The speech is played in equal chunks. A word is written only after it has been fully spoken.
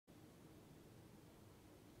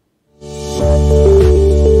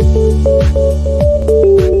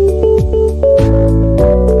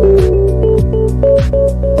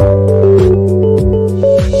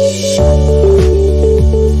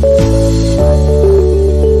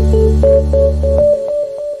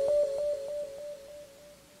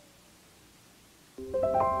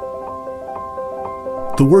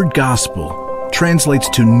The word gospel translates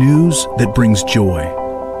to news that brings joy.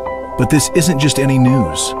 But this isn't just any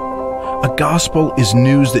news. A gospel is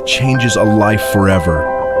news that changes a life forever.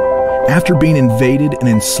 After being invaded and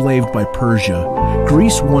enslaved by Persia,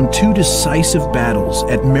 Greece won 2 decisive battles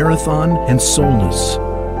at Marathon and Solnus.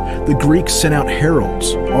 The Greeks sent out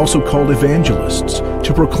heralds, also called evangelists,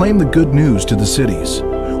 to proclaim the good news to the cities.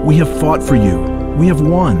 We have fought for you. We have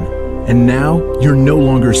won. And now you're no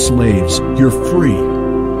longer slaves. You're free.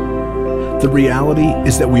 The reality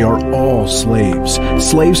is that we are all slaves.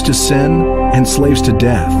 Slaves to sin and slaves to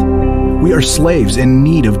death. We are slaves in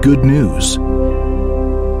need of good news.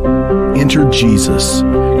 Enter Jesus,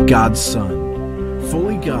 God's Son,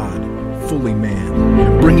 fully God, fully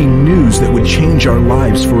man, bringing news that would change our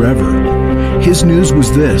lives forever. His news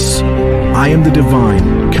was this: I am the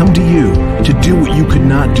divine, come to you to do what you could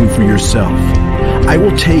not do for yourself. I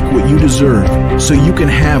will take what you deserve so you can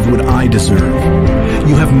have what I deserve.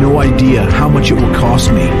 You have no idea how much it will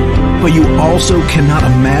cost me, but you also cannot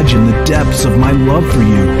imagine the depths of my love for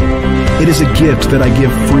you. It is a gift that I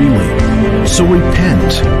give freely. So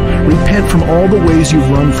repent. Repent from all the ways you've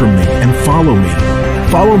run from me and follow me.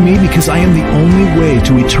 Follow me because I am the only way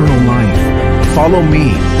to eternal life. Follow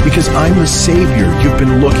me because I'm the Savior you've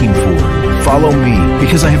been looking for. Follow me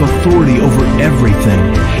because I have authority over everything,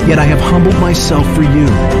 yet I have humbled myself for you.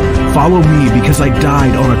 Follow me because I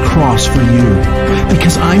died on a cross for you,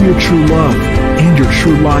 because I'm your true love and your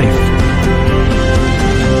true life.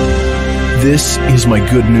 This is my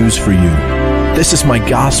good news for you. This is my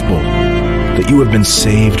gospel, that you have been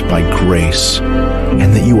saved by grace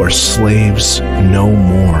and that you are slaves no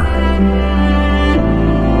more.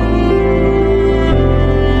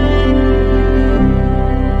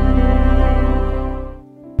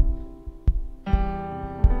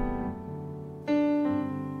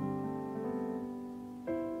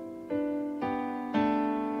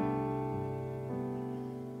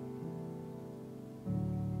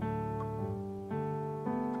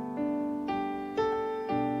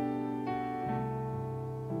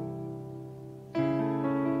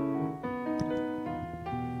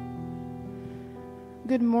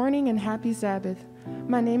 Good morning and happy Sabbath.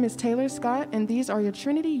 My name is Taylor Scott, and these are your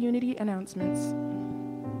Trinity Unity announcements.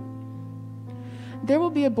 There will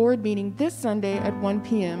be a board meeting this Sunday at 1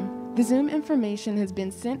 p.m. The Zoom information has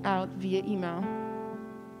been sent out via email.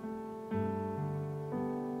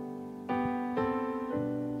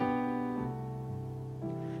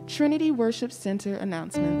 Trinity Worship Center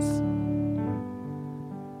announcements.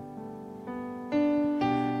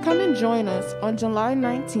 Come and join us on July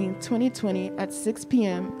 19, 2020 at 6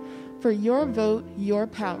 p.m. for Your Vote, Your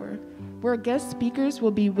Power, where guest speakers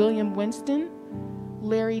will be William Winston,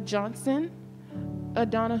 Larry Johnson,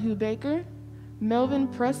 Adonahue Baker, Melvin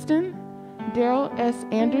Preston, Daryl S.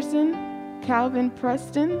 Anderson, Calvin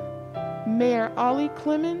Preston, Mayor Ollie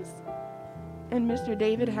Clemens, and Mr.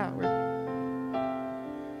 David Howard.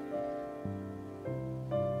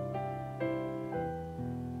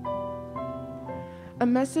 A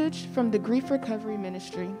message from the Grief Recovery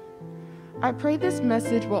Ministry. I pray this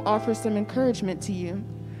message will offer some encouragement to you.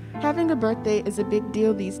 Having a birthday is a big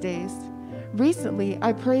deal these days. Recently,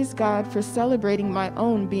 I praised God for celebrating my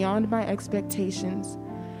own beyond my expectations.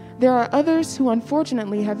 There are others who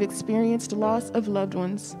unfortunately have experienced loss of loved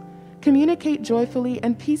ones. Communicate joyfully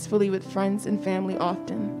and peacefully with friends and family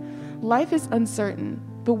often. Life is uncertain,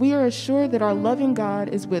 but we are assured that our loving God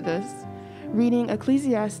is with us. Reading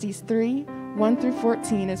Ecclesiastes 3, 1 through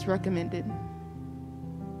 14 is recommended.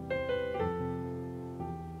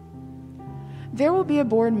 There will be a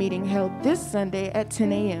board meeting held this Sunday at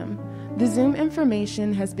 10 a.m. The Zoom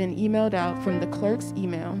information has been emailed out from the clerk's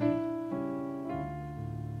email.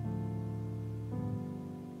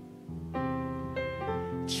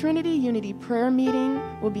 Trinity Unity Prayer Meeting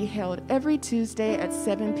will be held every Tuesday at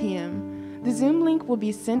 7 p.m. The Zoom link will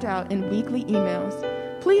be sent out in weekly emails.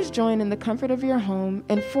 Please join in the comfort of your home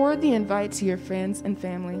and forward the invite to your friends and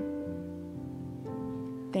family.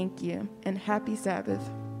 Thank you, and happy Sabbath.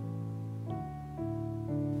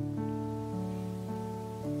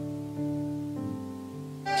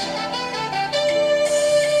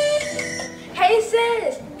 Hey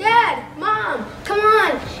sis, Dad, Mom, come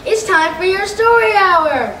on. It's time for your story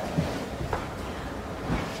hour.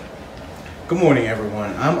 Good morning,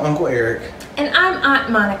 everyone. I'm Uncle Eric. And I'm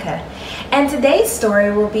Aunt Monica. And today's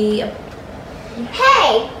story will be...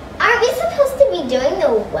 Hey, aren't we supposed to be doing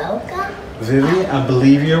the welcome? Vivian, I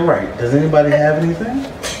believe you're right. Does anybody have anything?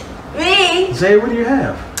 Me? Zay, what do you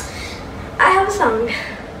have? I have a song.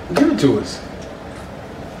 Give it to us.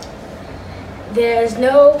 There's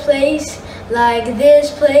no place like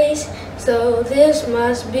this place, so this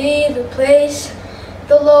must be the place.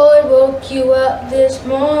 The Lord woke you up this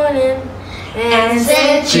morning and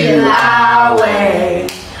sent you our way.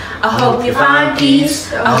 I hope you find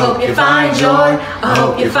peace, I hope you find joy, I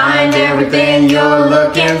hope you find everything you're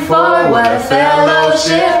looking for. What a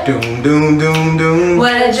fellowship, Doom, doom, doom, doom.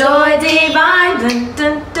 what a joy divine, dun,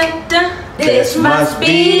 dun, dun, dun. This must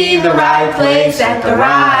be the right place at the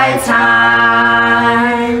right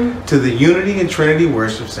time. To the Unity and Trinity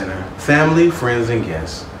Worship Center, family, friends, and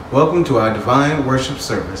guests, welcome to our divine worship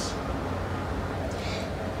service.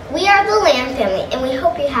 We are the Lamb family, and we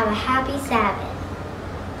hope you have a happy Sabbath.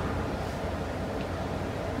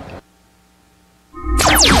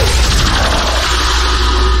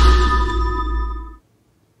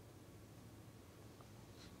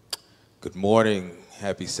 Good morning.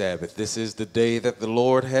 Happy Sabbath. This is the day that the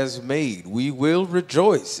Lord has made. We will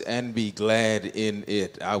rejoice and be glad in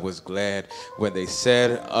it. I was glad when they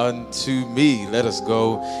said unto me, let us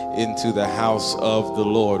go into the house of the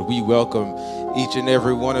Lord. We welcome each and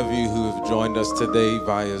every one of you who have joined us today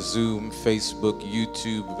via Zoom, Facebook,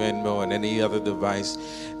 YouTube, Venmo, and any other device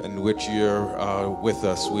in which you're with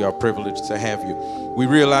us. We are privileged to have you. We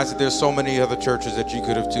realize that there's so many other churches that you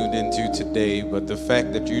could have tuned into today, but the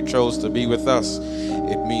fact that you chose to be with us,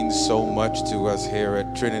 it means so much to us here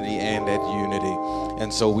at Trinity and at Unity,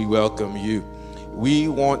 and so we welcome you. We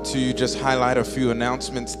want to just highlight a few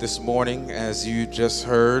announcements this morning. As you just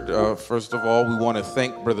heard, first of all, we want to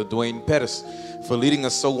thank Brother Dwayne Pettis for leading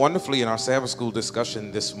us so wonderfully in our Sabbath school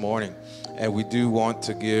discussion this morning, and we do want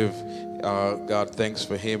to give God thanks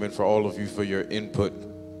for him and for all of you for your input.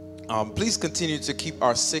 Please continue to keep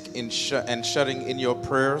our sick and shutting in your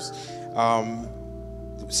prayers.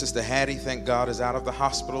 Sister Hattie, thank God, is out of the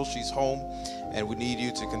hospital. She's home, and we need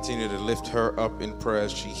you to continue to lift her up in prayer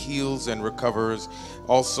as she heals and recovers.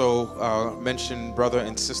 Also, mention Brother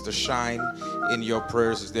and Sister Shine in your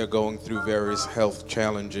prayers as they're going through various health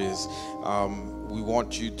challenges. We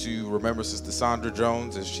want you to remember Sister Sandra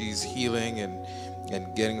Jones as she's healing and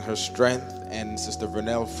getting her strength, and Sister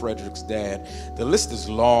Vernell Frederick's dad. The list is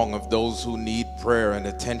long of those who need prayer and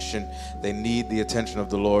attention. They need the attention of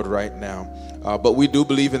the Lord right now. But we do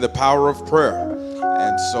believe in the power of prayer,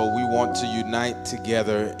 and so we want to unite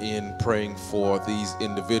together in praying for these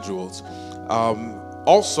individuals.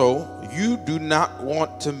 Also, you do not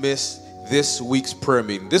want to miss this week's prayer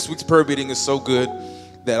meeting. This week's prayer meeting is so good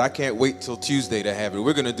that I can't wait till Tuesday to have it.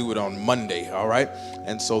 We're going to do it on Monday, all right?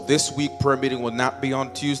 And so this week prayer meeting will not be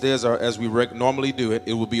on Tuesday as we normally do it.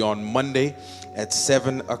 It will be on Monday at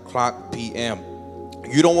 7 o'clock p.m.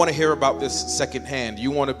 You don't want to hear about this secondhand.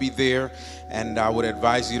 You want to be there, and I would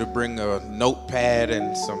advise you to bring a notepad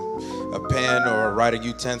and a pen or a writing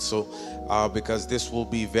utensil, because this will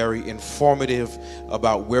be very informative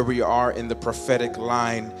about where we are in the prophetic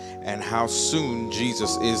line and how soon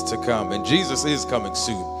Jesus is to come. And Jesus is coming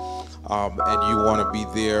soon. And you want to be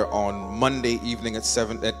there on Monday evening at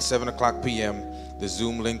 7 o'clock p.m. The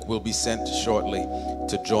Zoom link will be sent shortly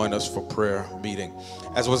to join us for prayer meeting.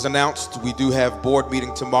 As was announced, we do have board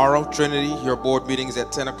meeting tomorrow. Trinity, your board meeting is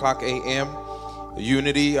at 10 o'clock a.m.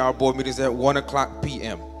 Unity, our board meeting is at 1 o'clock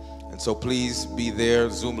p.m. And so please be there.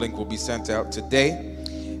 Zoom link will be sent out today.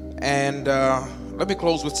 And let me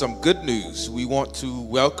close with some good news. We want to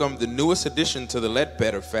welcome the newest addition to the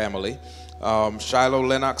Ledbetter family, Shiloh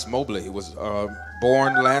Lennox Mobley. He was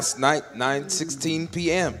born last night, 9:16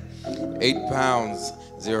 p.m., 8 pounds,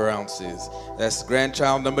 0 ounces. That's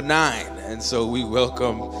grandchild number 9. And so we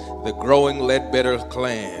welcome the growing Ledbetter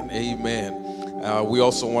clan. Amen. We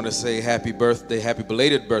also want to say happy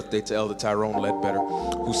belated birthday to Elder Tyrone Ledbetter,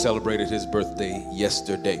 who celebrated his birthday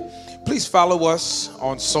yesterday. Please follow us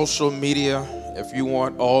on social media if you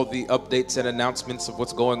want all the updates and announcements of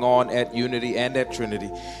what's going on at Unity and at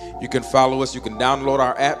Trinity. You can follow us. You can download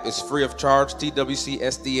our app. It's free of charge, TWC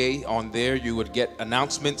SDA. On there, you would get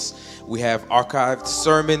announcements. We have archived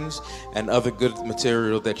sermons and other good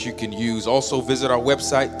material that you can use. Also, visit our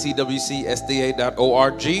website,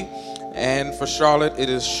 twcsda.org. And for Charlotte, it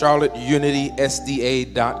is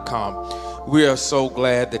charlotteunitysda.com. We are so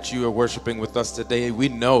glad that you are worshiping with us today. We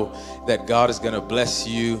know that God is going to bless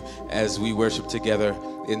you as we worship together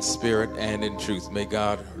in spirit and in truth. May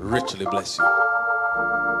God richly bless you.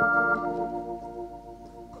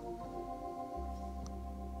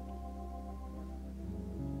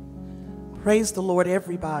 Praise the Lord,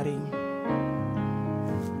 everybody.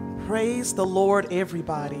 Praise the Lord,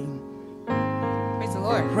 everybody. Praise the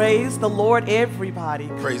Lord. Praise the Lord, everybody.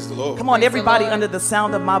 Praise the Lord. Come on, Praise everybody, the under the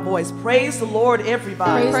sound of my voice. Praise the Lord,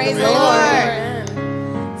 everybody. Praise the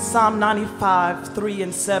Lord. Psalm 95, 3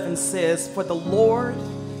 and 7 says, "For the Lord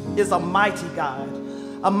is a mighty God,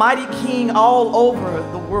 a mighty King all over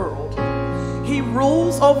the world. He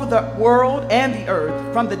rules over the world and the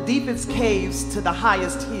earth, from the deepest caves to the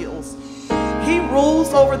highest hills. He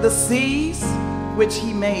rules over the seas, which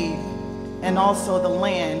he made, and also the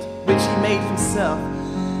land, which he made himself.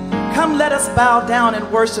 Come, let us bow down and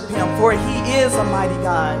worship him, for he is a mighty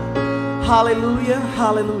God. Hallelujah,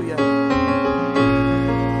 hallelujah.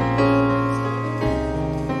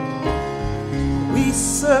 We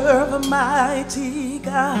serve a mighty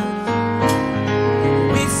God.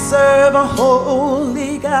 We serve a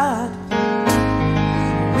holy God.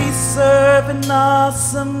 We serve an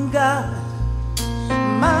awesome God.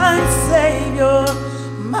 My Savior,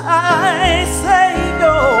 my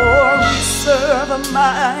Savior. We serve a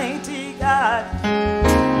mighty God.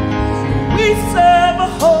 We serve a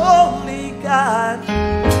holy God.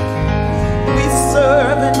 We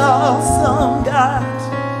serve an awesome God.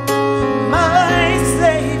 My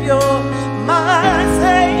Savior, my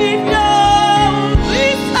Savior. We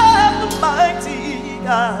serve a mighty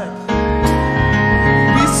God.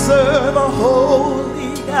 We serve a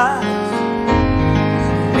holy God.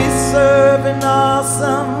 We serve an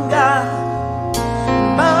awesome God.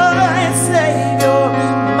 My Savior,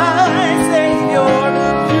 my Savior.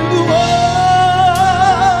 You are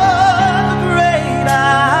the great I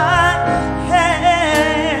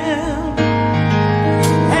am,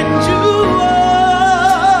 and you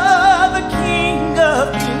are the King of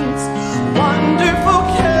Kings, wonderful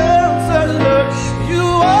Counselor. You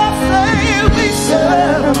are Savior. We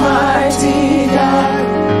serve a mighty God.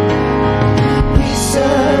 We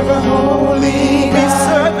serve a holy God. We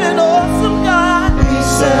serve an awesome God. We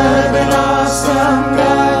serve an awesome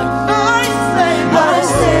God. My Savior, my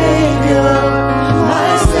Savior,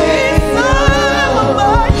 my Savior.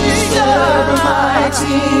 We serve a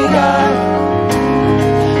mighty God.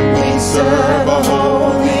 We serve a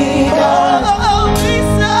holy God.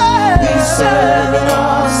 We serve an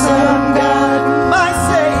awesome God. My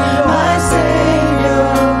Savior, my Savior,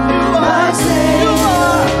 my Savior.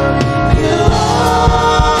 You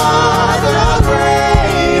are the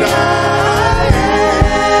great I am,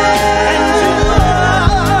 and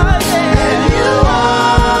you are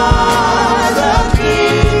the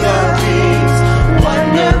King of Kings,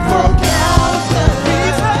 wonderful Counselor.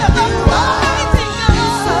 You are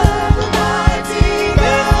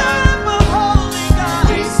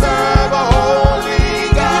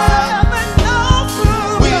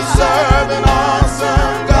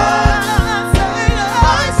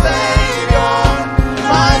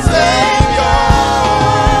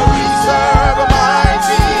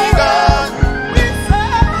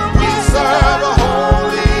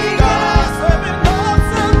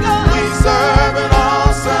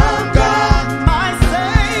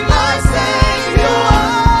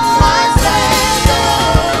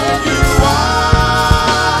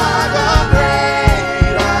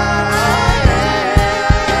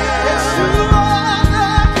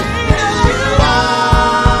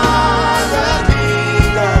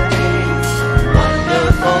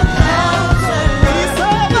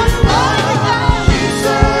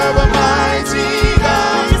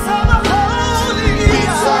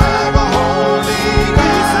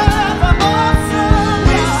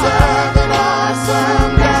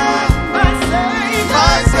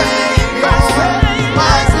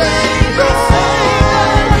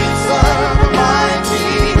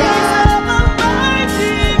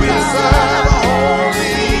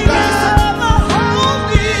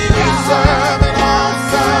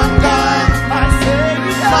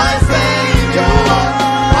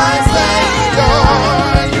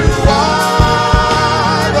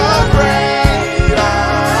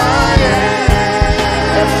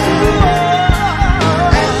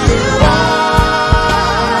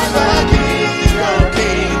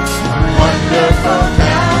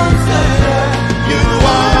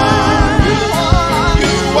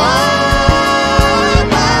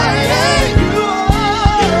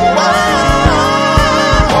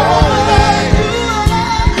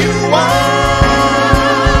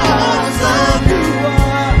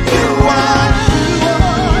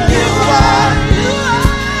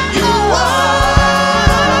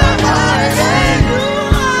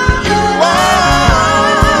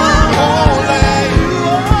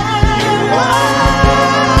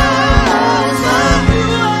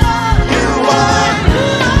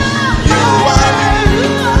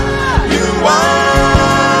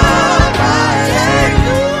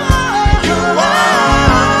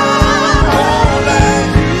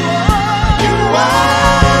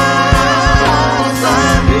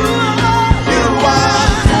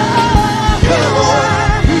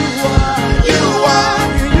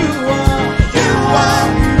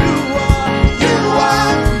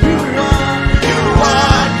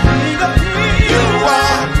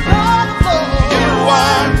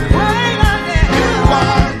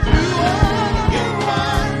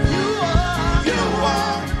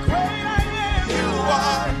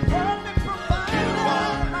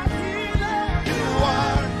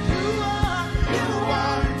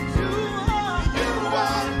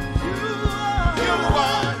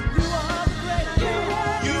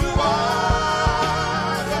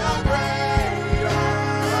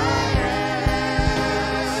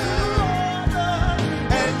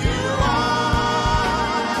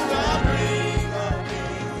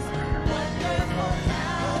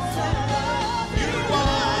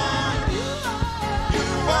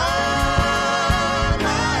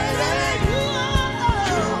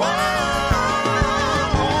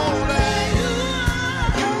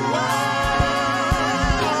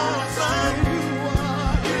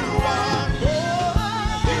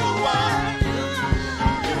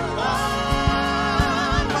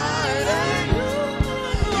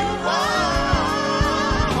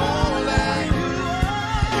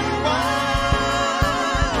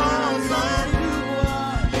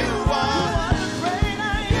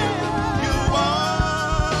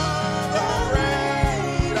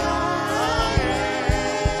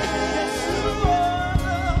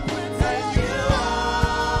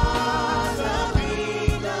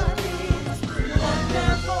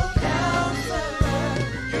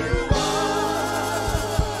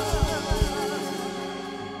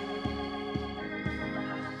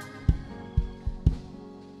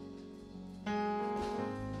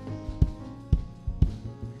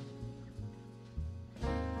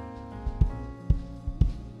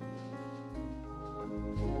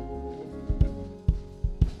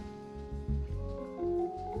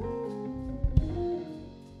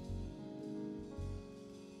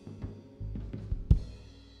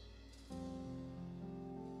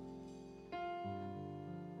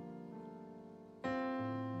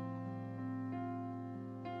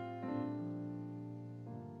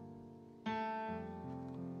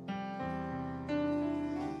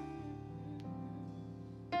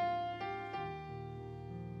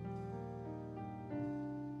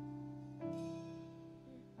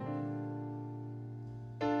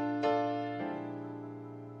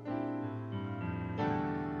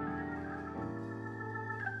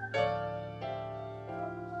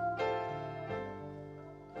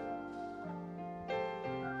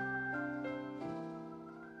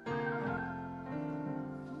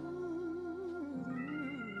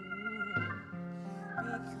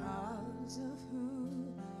Because of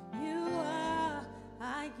who you are,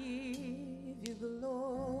 I give you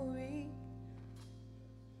glory.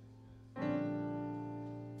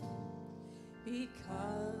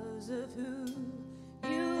 Because of who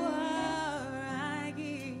you are, I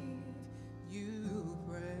give you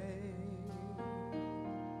praise.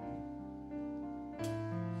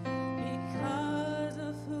 Because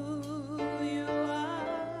of who you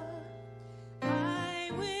are,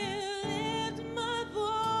 I will lift my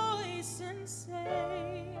voice and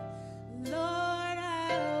say, Lord,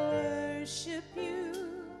 I worship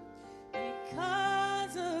you.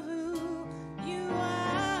 Because of who you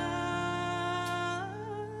are,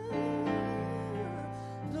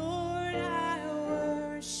 Lord, I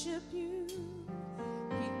worship you.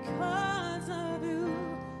 Because of who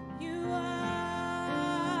you are,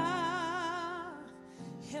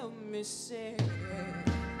 help me say,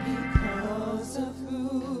 because of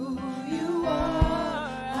who you are,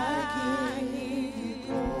 I give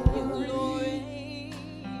you glory.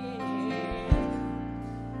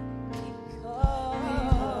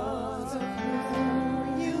 Because of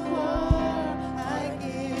who you are, I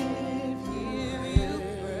give you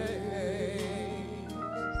praise.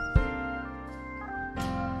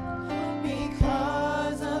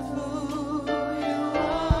 Because of who you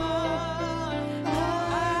are, I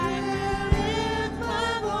will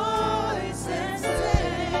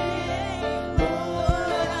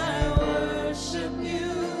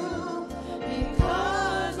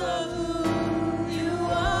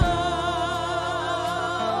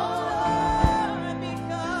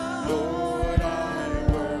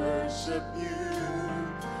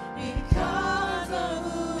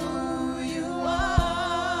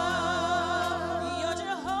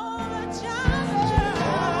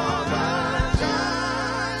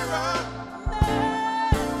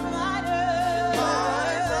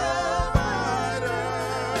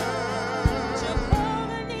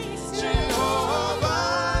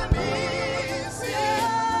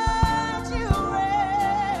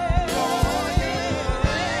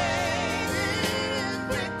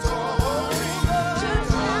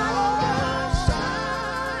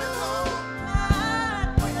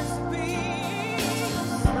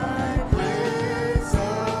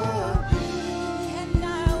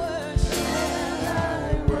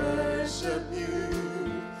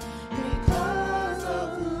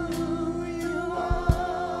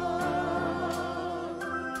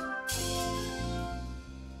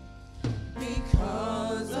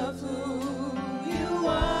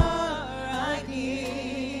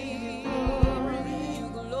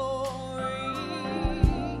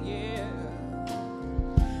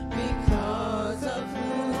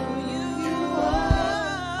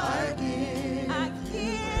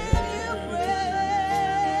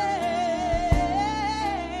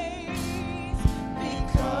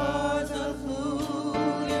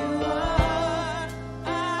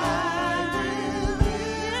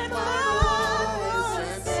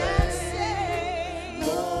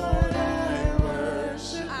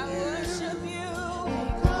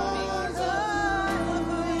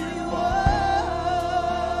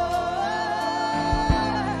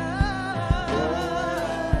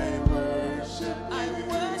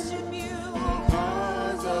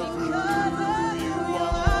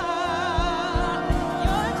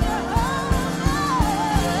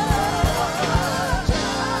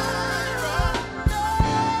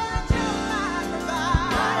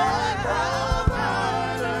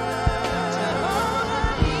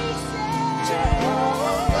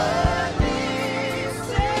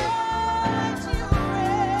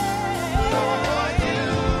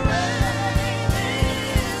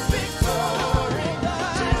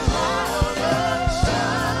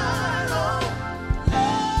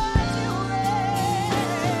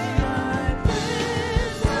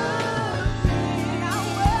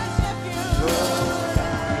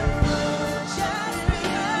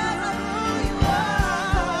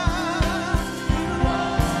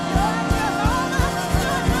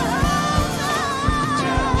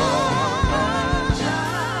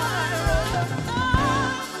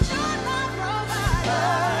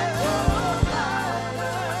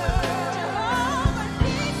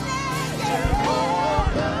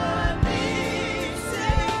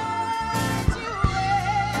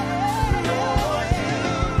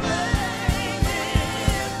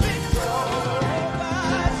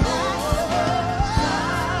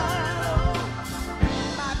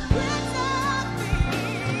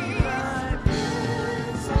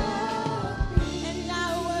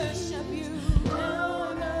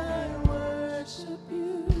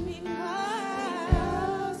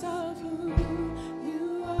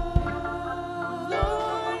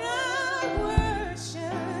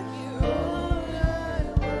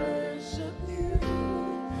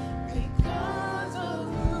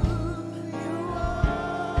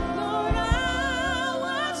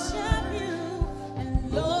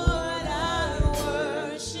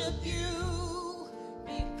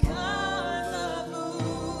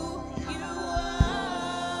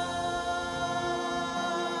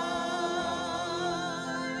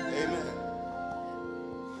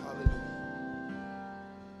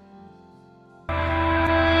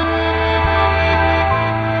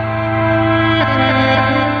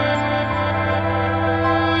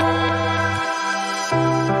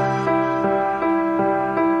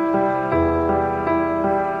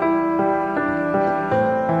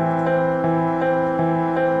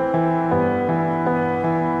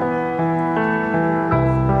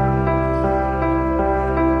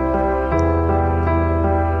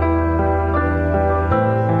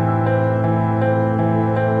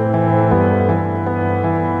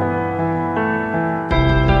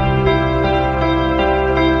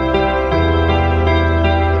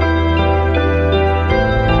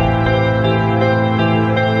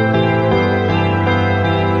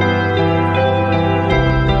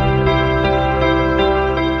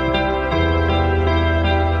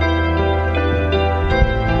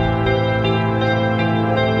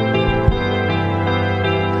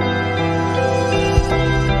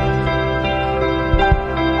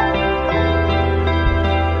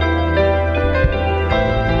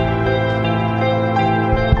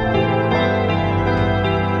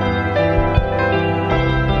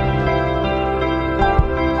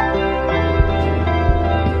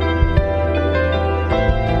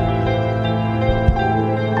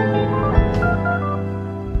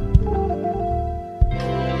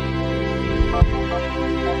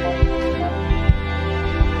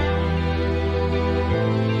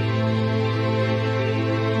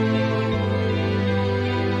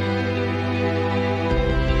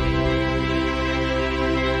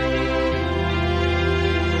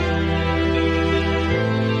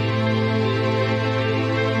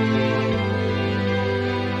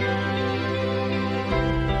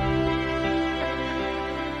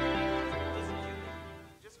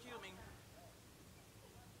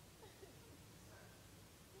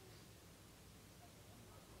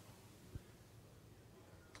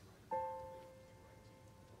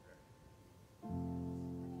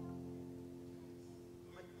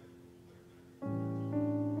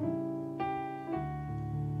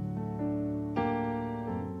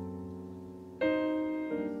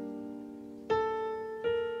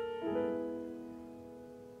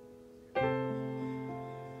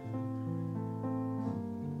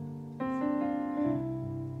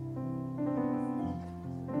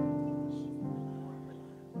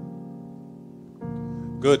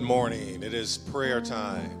Good morning. It is prayer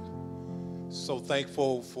time. So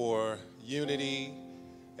thankful for Unity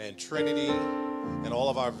and Trinity and all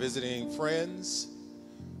of our visiting friends.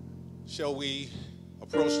 Shall we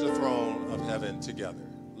approach the throne of heaven together?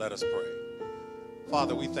 Let us pray.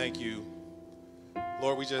 Father, we thank you.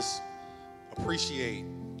 Lord, we just appreciate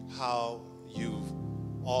how you've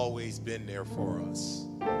always been there for us.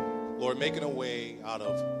 Lord, making a way out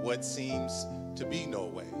of what seems to be no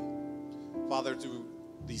way. Father, through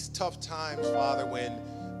these tough times, Father, when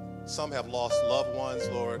some have lost loved ones,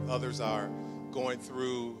 Lord, others are going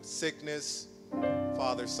through sickness.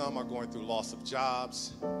 Father, some are going through loss of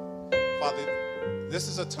jobs. Father, this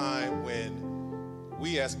is a time when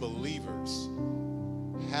we as believers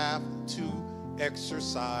have to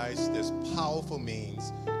exercise this powerful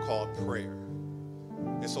means called prayer.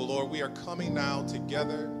 And so, Lord, we are coming now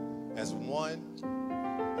together as one,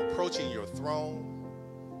 approaching your throne,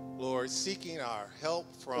 Lord, seeking our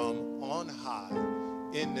help from on high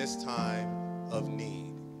in this time of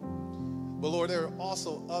need. But Lord, there are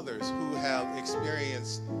also others who have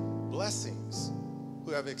experienced blessings,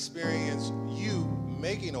 who have experienced you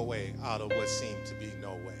making a way out of what seemed to be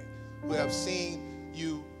no way, who have seen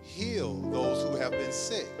you heal those who have been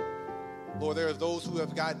sick. Lord, there are those who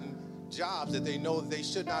have gotten jobs that they know that they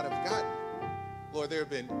should not have gotten. Lord, there have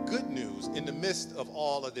been good news in the midst of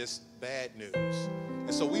all of this bad news.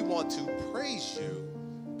 And so we want to praise you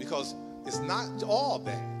because it's not all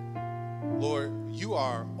bad. Lord, you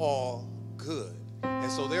are all good.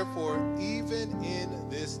 And so therefore, even in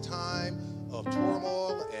this time of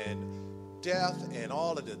turmoil and death and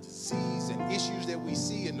all of the disease and issues that we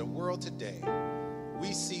see in the world today,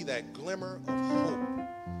 we see that glimmer of hope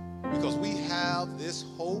because we have this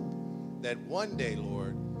hope that one day,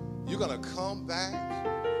 Lord, you're going to come back.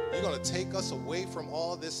 You're going to take us away from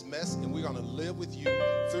all this mess, and we're going to live with you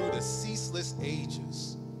through the ceaseless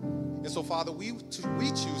ages. And so, Father, we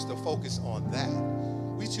choose to focus on that.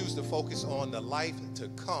 We choose to focus on the life to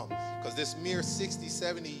come, because this mere 60,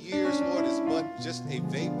 70 years, Lord, is but just a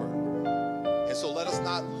vapor. And so let us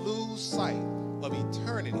not lose sight of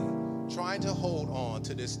eternity, trying to hold on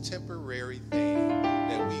to this temporary thing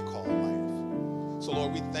that we call life. So,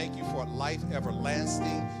 Lord, we thank you for life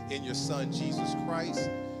everlasting in your Son, Jesus Christ.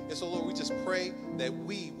 And so, Lord, we just pray that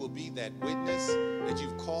we will be that witness that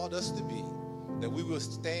you've called us to be, that we will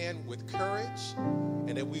stand with courage,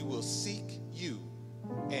 and that we will seek you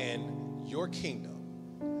and your kingdom.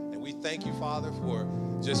 And we thank you, Father, for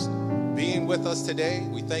just being with us today.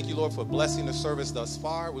 We thank you, Lord, for blessing the service thus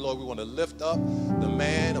far. Lord, we want to lift up the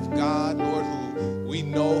man of God, Lord, who we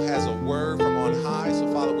know has a word from on high. So,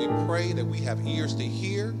 Father, we pray that we have ears to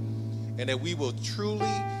hear and that we will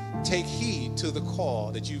truly take heed to the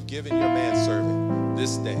call that you've given your manservant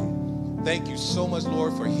this day. Thank you so much,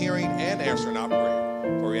 Lord, for hearing and answering our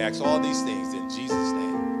prayer. For we ask all these things in Jesus'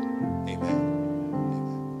 name. Amen.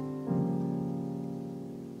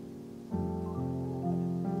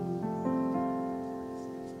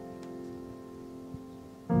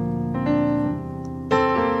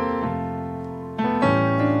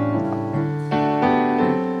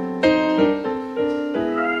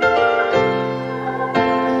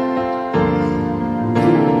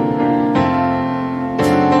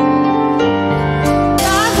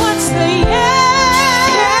 God wants the yes.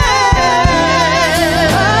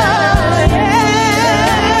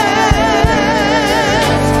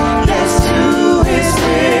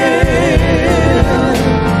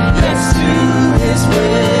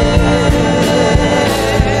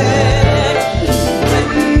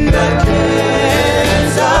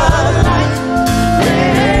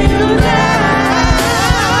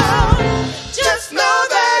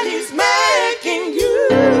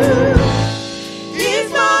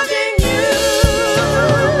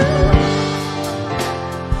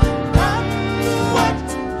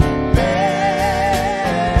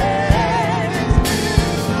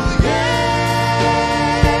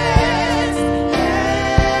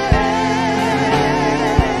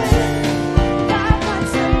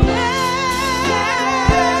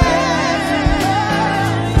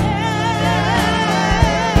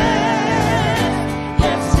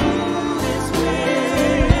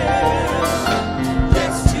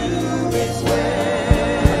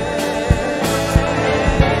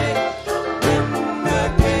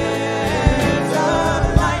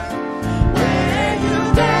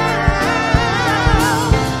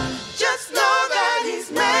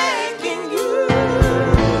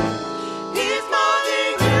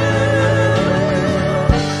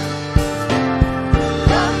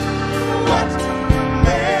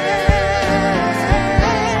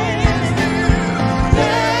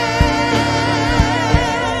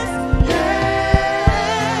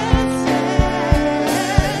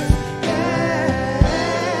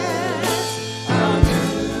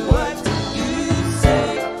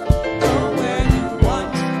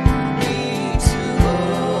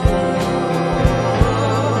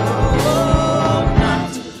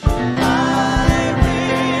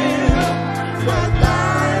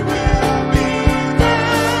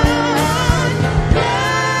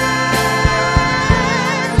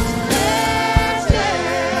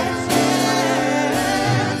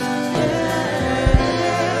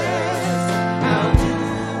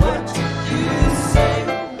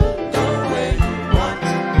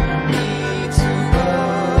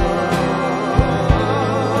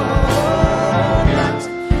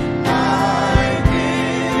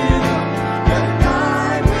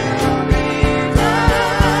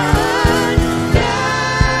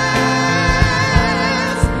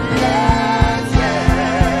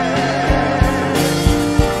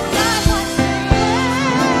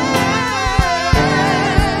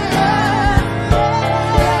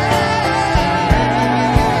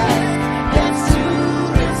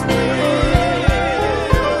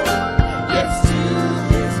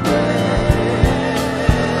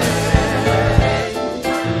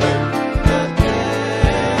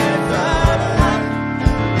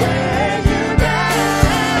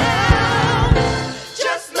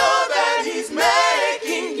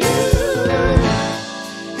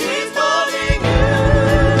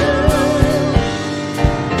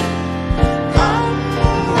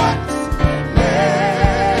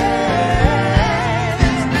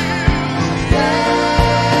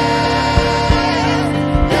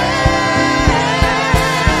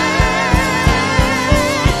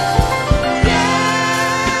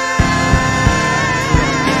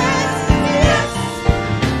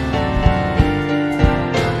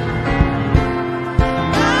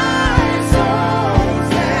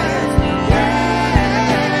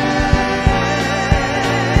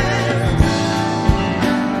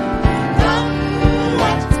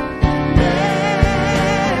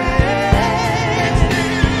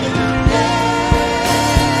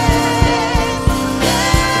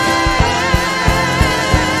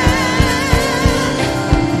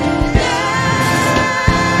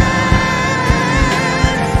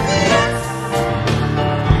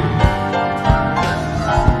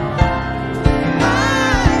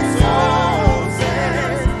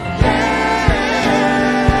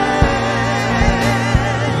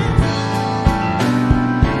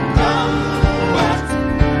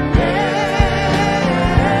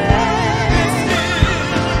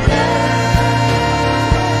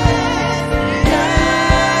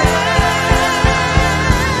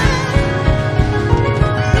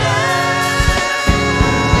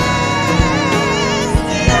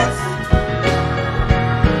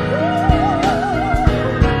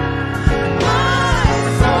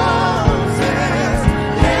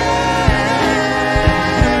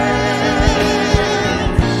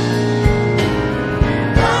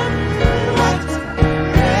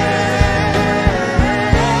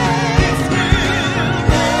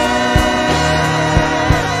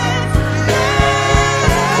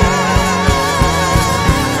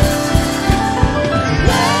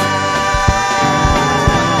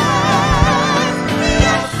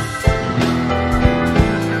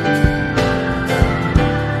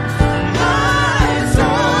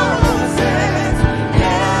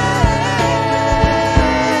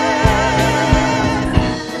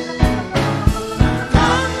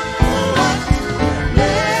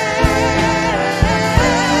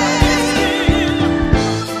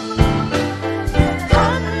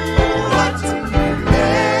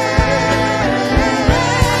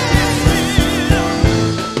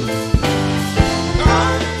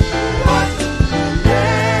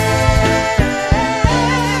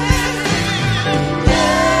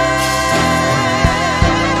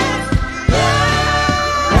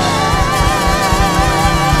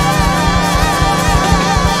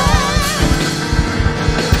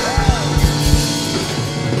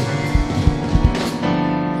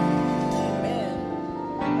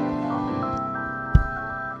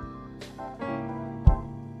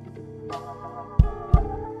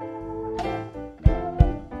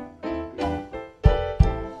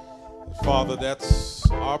 Father, that's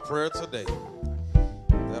our prayer today.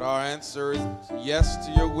 That our answer is yes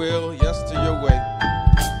to your will, yes to your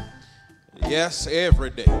way. Yes, every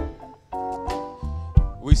day.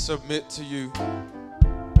 We submit to you,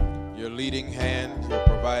 your leading hand, your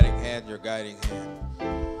providing hand, your guiding hand.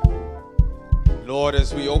 Lord,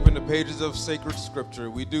 as we open the pages of sacred scripture,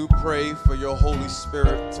 we do pray for your Holy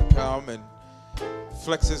Spirit to come and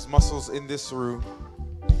flex his muscles in this room.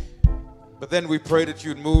 But then we pray that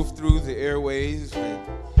you'd move through the airways and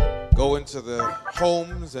go into the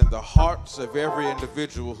homes and the hearts of every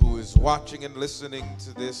individual who is watching and listening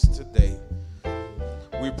to this today.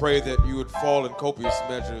 We pray that you would fall in copious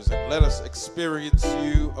measures and let us experience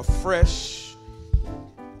you afresh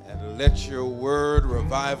and let your word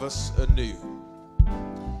revive us anew.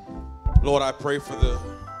 Lord, I pray for the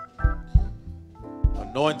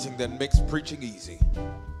anointing that makes preaching easy.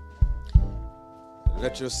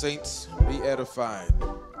 Let your saints be edified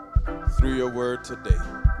through your word today.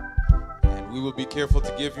 And we will be careful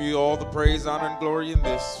to give you all the praise, honor, and glory in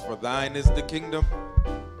this. For thine is the kingdom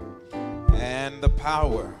and the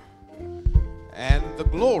power and the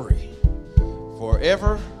glory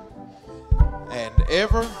forever and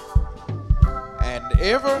ever and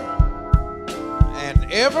ever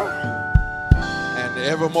and ever and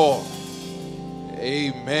evermore.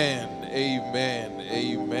 Amen, amen,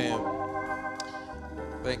 amen.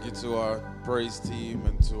 Thank you to our praise team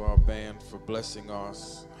and to our band for blessing our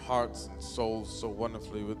hearts and souls so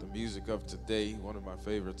wonderfully with the music of today, one of my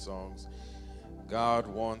favorite songs, God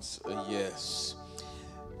Wants a Yes.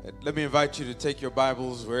 Let me invite you to take your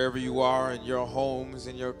Bibles wherever you are, in your homes,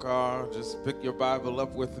 in your car. Just pick your Bible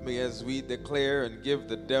up with me as we declare and give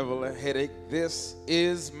the devil a headache. This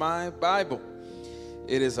is my Bible.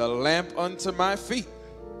 It is a lamp unto my feet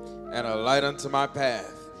and a light unto my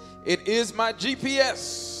path. It is my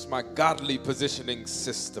GPS, my godly positioning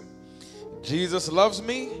system. Jesus loves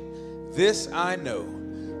me, this I know,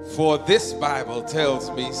 for this Bible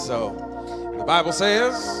tells me so. The Bible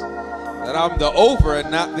says that I'm the over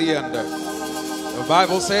and not the under. The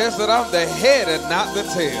Bible says that I'm the head and not the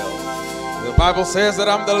tail. The Bible says that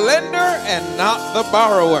I'm the lender and not the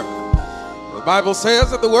borrower. The Bible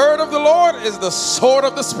says that the word of the Lord is the sword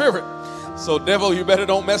of the Spirit. So devil, you better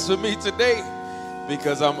don't mess with me today,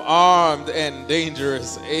 because I'm armed and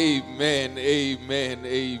dangerous. Amen, amen,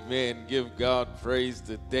 amen. Give God praise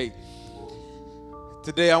today.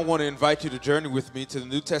 Today I want to invite you to journey with me to the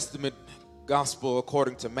New Testament Gospel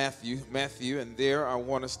according to Matthew, and there I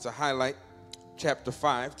want us to highlight chapter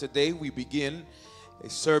 5. Today we begin a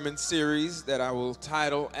sermon series that I will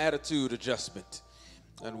title Attitude Adjustment.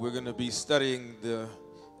 And we're going to be studying the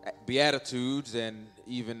Beatitudes and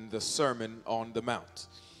even the Sermon on the Mount.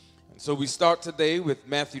 So we start today with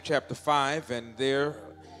Matthew chapter 5, and there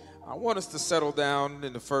I want us to settle down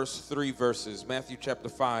in the first 3 verses. Matthew chapter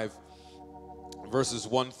 5, verses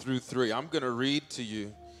 1 through 3. I'm going to read to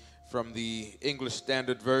you from the English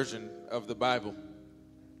Standard Version of the Bible.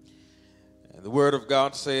 And the Word of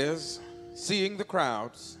God says, "Seeing the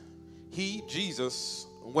crowds, he, Jesus,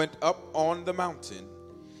 went up on the mountain,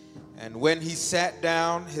 and when he sat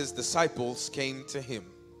down, his disciples came to him.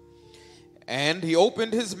 And he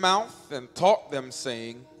opened his mouth and taught them,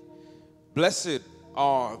 saying, Blessed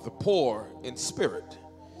are the poor in spirit,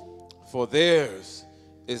 for theirs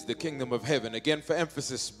is the kingdom of heaven." Again, for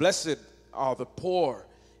emphasis, blessed are the poor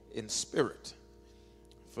in spirit,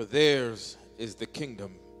 for theirs is the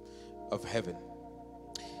kingdom of heaven.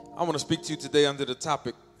 I want to speak to you today under the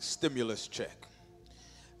topic, stimulus check.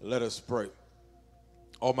 Let us pray.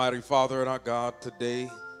 Almighty Father and our God,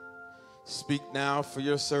 today, speak now, for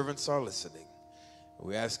your servants are listening.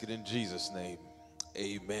 We ask it in Jesus' name.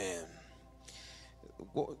 Amen.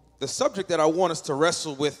 The subject that I want us to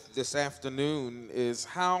wrestle with this afternoon is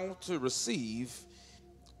how to receive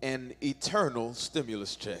an eternal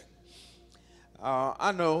stimulus check.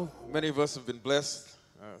 I know many of us have been blessed,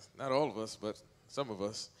 not all of us, but some of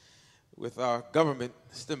us, with our government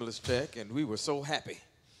stimulus check, and we were so happy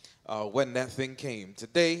when that thing came.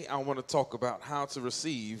 Today, I want to talk about how to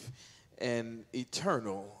receive an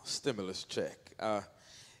eternal stimulus check.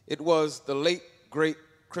 It was the late, great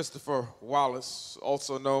Christopher Wallace,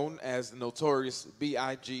 also known as the Notorious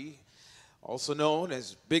B.I.G., also known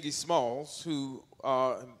as Biggie Smalls, who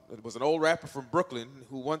was an old rapper from Brooklyn,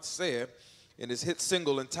 who once said in his hit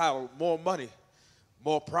single entitled "More Money,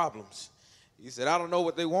 More Problems," he said, "I don't know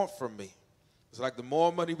what they want from me. It's like the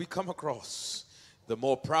more money we come across, the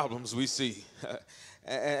more problems we see."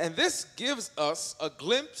 And this gives us a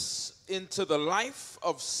glimpse into the life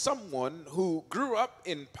of someone who grew up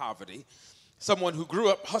in poverty, someone who grew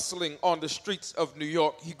up hustling on the streets of New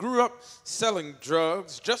York. He grew up selling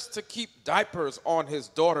drugs just to keep diapers on his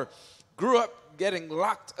daughter, grew up getting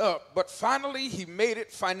locked up, but finally he made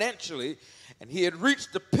it financially, and he had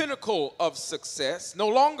reached the pinnacle of success. No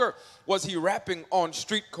longer was he rapping on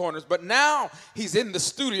street corners, but now he's in the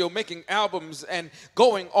studio making albums and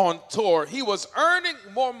going on tour. He was earning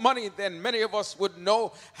more money than many of us would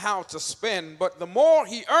know how to spend, but the more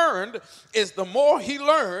he earned is the more he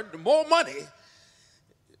learned. More money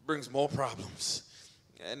brings more problems.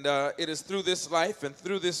 And it is through this life and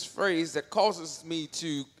through this phrase that causes me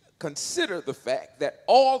to consider the fact that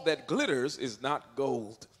all that glitters is not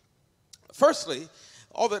gold. Firstly,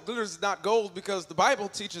 all that glitters is not gold because the Bible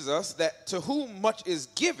teaches us that to whom much is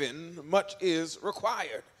given, much is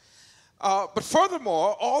required. But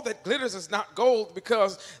furthermore, all that glitters is not gold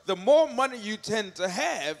because the more money you tend to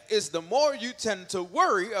have is the more you tend to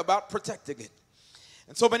worry about protecting it.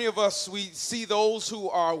 And so many of us, we see those who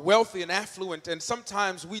are wealthy and affluent, and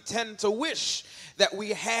sometimes we tend to wish that we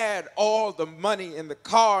had all the money and the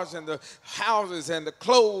cars and the houses and the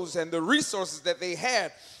clothes and the resources that they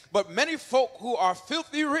had. But many folk who are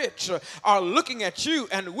filthy rich are looking at you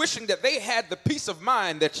and wishing that they had the peace of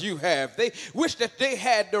mind that you have. They wish that they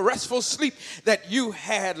had the restful sleep that you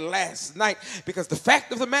had last night. Because the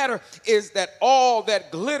fact of the matter is that all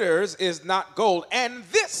that glitters is not gold. And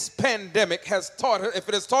this pandemic has taught us, if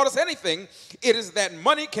it has taught us anything, it is that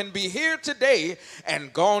money can be here today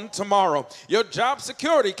and gone tomorrow. Your job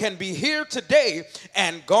security can be here today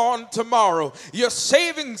and gone tomorrow. Your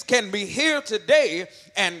savings can be here today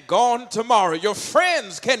and gone tomorrow. Your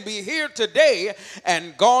friends can be here today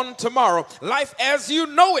and gone tomorrow. Life as you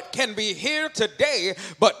know it can be here today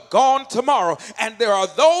but gone tomorrow. And there are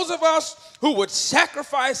those of us who would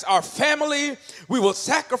sacrifice our family, we will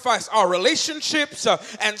sacrifice our relationships,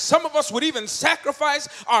 and some of us would even sacrifice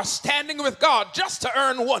our standing with God just to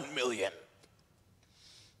earn 1 million.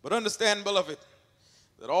 But understand, beloved,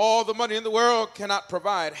 that all the money in the world cannot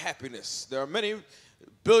provide happiness. There are many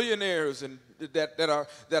billionaires and that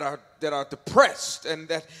are depressed and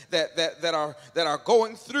that are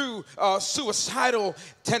going through suicidal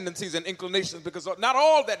tendencies and inclinations because not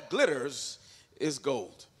all that glitters is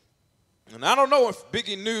gold. And I don't know if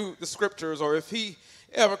Biggie knew the scriptures or if he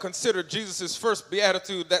ever considered Jesus' first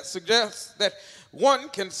beatitude that suggests that one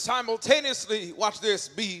can simultaneously, watch this,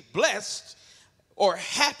 be blessed or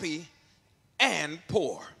happy and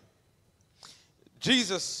poor.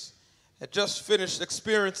 Jesus had just finished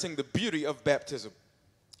experiencing the beauty of baptism.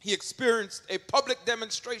 He experienced a public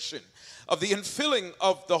demonstration of the infilling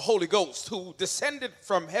of the Holy Ghost who descended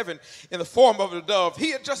from heaven in the form of a dove.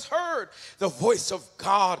 He had just heard the voice of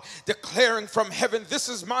God declaring from heaven, "This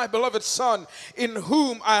is my beloved Son in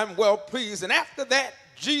whom I am well pleased." And after that,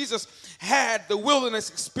 Jesus had the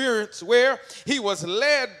wilderness experience where he was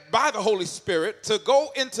led by the Holy Spirit to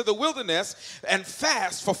go into the wilderness and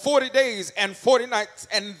fast for 40 days and 40 nights.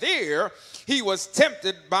 And there he was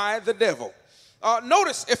tempted by the devil.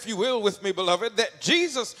 Notice, if you will, with me, beloved, that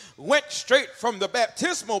Jesus went straight from the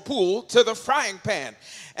baptismal pool to the frying pan.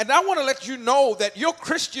 And I want to let you know that your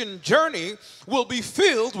Christian journey will be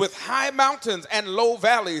filled with high mountains and low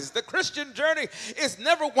valleys. The Christian journey is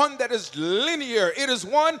never one that is linear. It is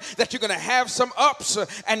one that you're going to have some ups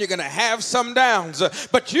and you're going to have some downs.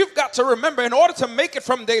 But you've got to remember, in order to make it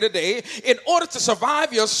from day to day, in order to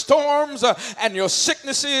survive your storms and your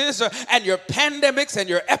sicknesses and your pandemics and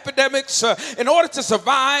your epidemics, in order to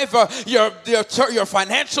survive your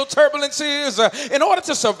financial turbulences, in order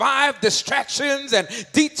to survive distractions and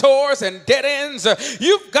detours and dead ends,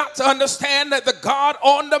 you've got to understand that the God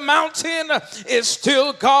on the mountain is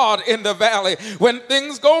still God in the valley. When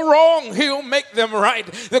things go wrong, he'll make them right.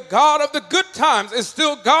 The God of the good times is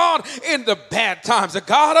still God in the bad times. The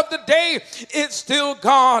God of the day is still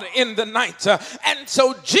God in the night. And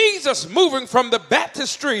so Jesus, moving from the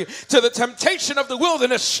baptistry to the temptation of the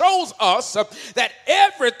wilderness, shows us that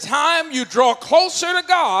every time you draw closer to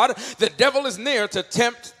God, the devil is near to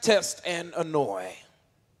tempt, test, and annoy.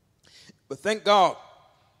 But thank God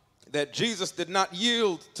that Jesus did not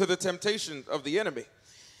yield to the temptation of the enemy.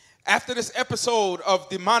 After this episode of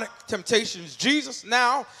demonic temptations, Jesus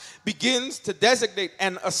now begins to designate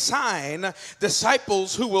and assign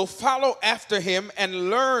disciples who will follow after him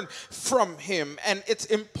and learn from him. And it's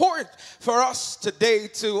important for us today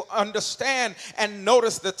to understand and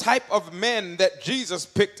notice the type of men that Jesus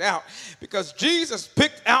picked out, because Jesus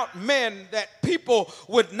picked out men that people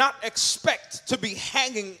would not expect to be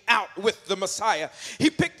hanging out with the Messiah.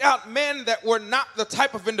 He picked out men that were not the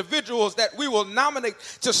type of individuals that we will nominate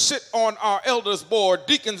to sit on our elders board,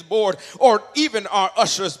 deacons board, or even our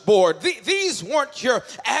ushers board. board. These weren't your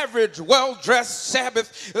average, well-dressed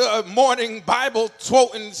Sabbath morning Bible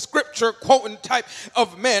quoting, scripture quoting type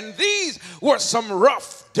of men. These were some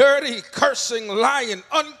rough, dirty, cursing, lying,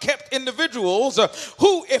 unkept individuals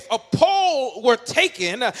who, if a poll were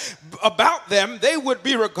taken about them, they would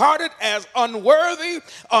be regarded as unworthy,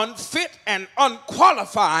 unfit, and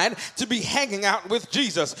unqualified to be hanging out with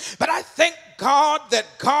Jesus. But I thank God that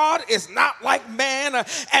God is not like man,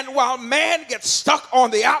 and while man gets stuck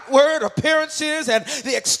on the outward appearances and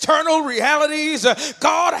the external realities,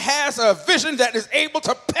 God has a vision that is able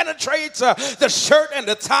to penetrate the shirt and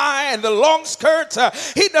the tie and the long skirt.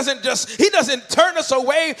 He doesn't turn us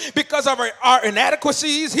away because of our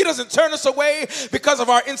inadequacies. He doesn't turn us away because of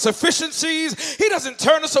our insufficiencies. He doesn't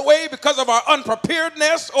turn us away because of our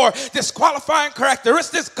unpreparedness or disqualifying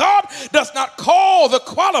characteristics. God does not call the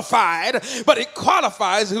qualified, but he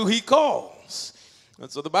qualifies who he calls.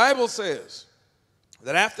 And so the Bible says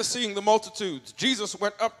that after seeing the multitudes, Jesus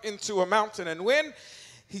went up into a mountain, and when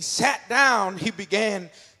he sat down, he began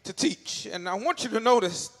to teach. And I want you to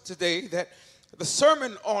notice today that the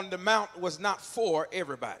Sermon on the Mount was not for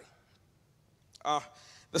everybody.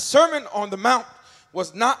 The Sermon on the Mount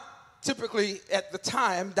was not typically at the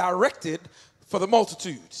time directed for the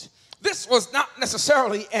multitudes. This was not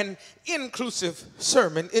necessarily an inclusive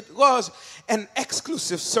sermon. It was an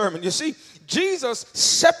exclusive sermon. You see, Jesus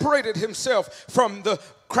separated himself from the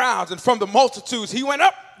crowds and from the multitudes. He went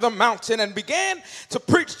up the mountain and began to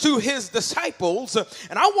preach to his disciples.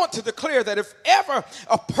 And I want to declare that if ever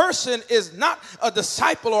a person is not a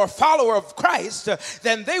disciple or a follower of Christ,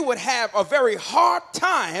 then they would have a very hard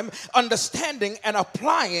time understanding and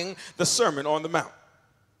applying the Sermon on the Mount.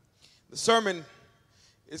 The sermon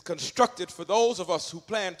is constructed for those of us who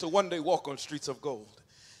plan to one day walk on streets of gold.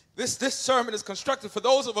 This sermon is constructed for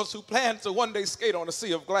those of us who plan to one day skate on a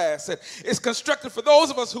sea of glass. And it's constructed for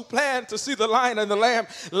those of us who plan to see the lion and the lamb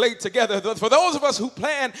laid together. For those of us who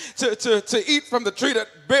plan to eat from the tree that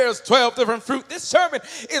bears 12 different fruit. This sermon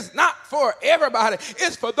is not for everybody.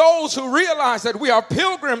 It's for those who realize that we are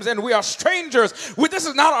pilgrims and we are strangers. This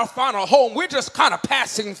is not our final home. We're just kind of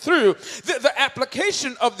passing through. The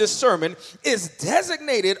application of this sermon is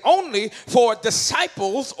designated only for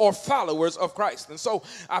disciples or followers of Christ. And so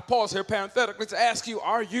I pause here parenthetically to ask you,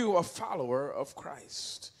 are you a follower of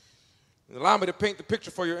Christ? And allow me to paint the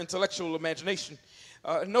picture for your intellectual imagination.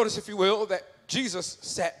 Notice, if you will, that Jesus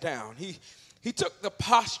sat down. He took the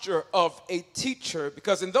posture of a teacher,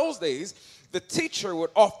 because in those days, the teacher would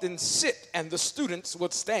often sit and the students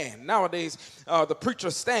would stand. Nowadays, the preacher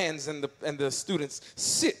stands and the students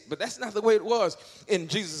sit. But that's not the way it was in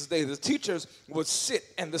Jesus' day. The teachers would sit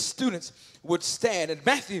and the students would stand. And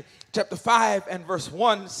Matthew chapter 5 and verse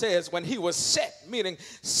 1 says, when he was set, meaning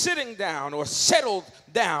sitting down or settled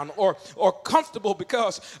down or comfortable,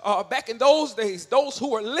 because back in those days, those who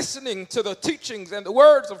were listening to the teachings and the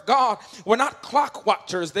words of God were not clock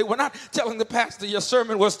watchers. They were not telling the pastor your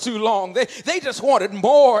sermon was too long. They just wanted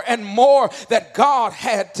more and more that God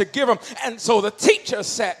had to give them. And so the teacher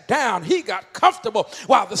sat down. He got comfortable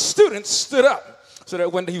while the students stood up, so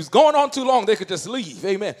that when he was going on too long, they could just leave.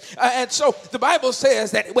 Amen. And so the Bible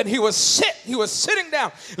says that when he was sitting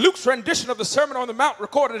down. Luke's rendition of the Sermon on the Mount,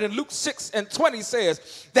 recorded in Luke 6:20,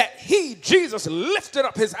 says that Jesus lifted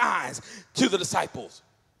up his eyes to the disciples.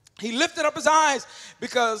 He lifted up his eyes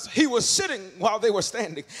because he was sitting while they were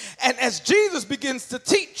standing. And as Jesus begins to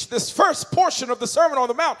teach this first portion of the Sermon on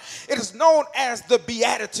the Mount, it is known as the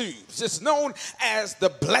Beatitudes. It's known as the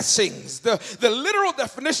blessings. The literal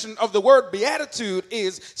definition of the word beatitude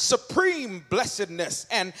is supreme blessedness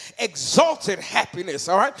and exalted happiness.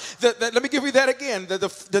 All right? Let me give you that again.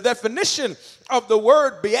 The definition of the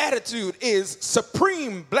word beatitude is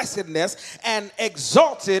supreme blessedness and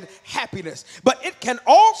exalted happiness. But it can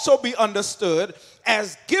also be understood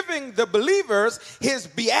as giving the believers his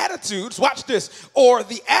beatitudes, watch this, or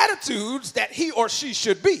the attitudes that he or she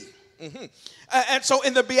should be. And so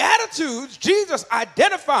in the Beatitudes, Jesus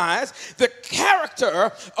identifies the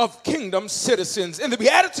character of kingdom citizens. In the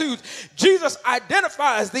Beatitudes, Jesus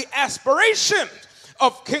identifies the aspirations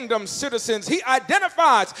of kingdom citizens. He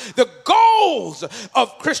identifies the goals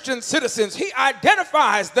of Christian citizens. He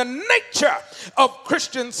identifies the nature of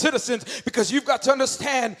Christian citizens, because you've got to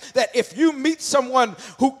understand that if you meet someone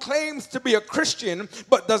who claims to be a Christian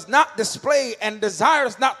but does not display and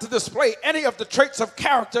desires not to display any of the traits of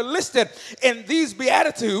character listed in these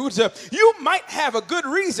Beatitudes, you might have a good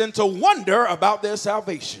reason to wonder about their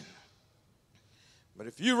salvation. But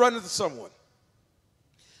if you run into someone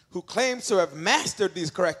who claims to have mastered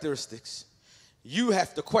these characteristics, you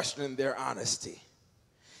have to question their honesty.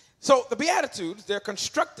 So the Beatitudes, they're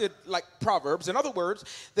constructed like Proverbs. In other words,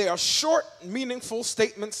 they are short, meaningful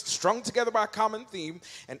statements strung together by a common theme.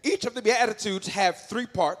 And each of the Beatitudes have three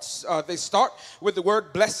parts. They start with the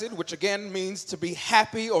word blessed, which again means to be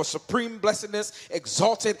happy or supreme blessedness,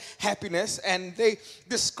 exalted happiness. And they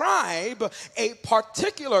describe a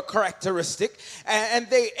particular characteristic, and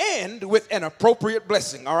they end with an appropriate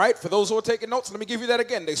blessing. All right, for those who are taking notes, let me give you that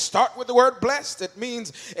again. They start with the word blessed. It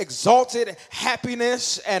means exalted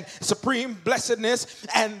happiness and supreme blessedness,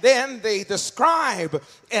 and then they describe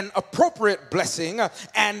an appropriate blessing,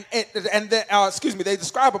 they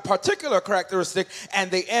describe a particular characteristic,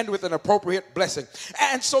 and they end with an appropriate blessing.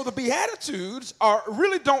 And so the Beatitudes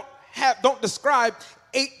don't describe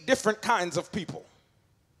 8 different kinds of people.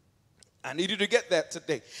 I need you to get that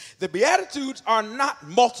today. The Beatitudes are not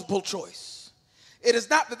multiple choice. It is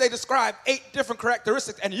not that they describe 8 different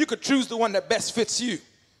characteristics and you could choose the one that best fits you.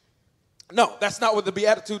 No, that's not what the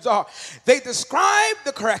Beatitudes are. They describe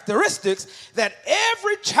the characteristics that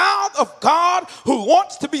every child of God who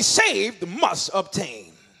wants to be saved must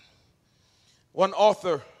obtain. One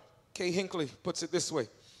author, Kay Hinckley, puts it this way.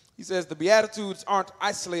 He says, the Beatitudes aren't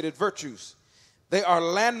isolated virtues. They are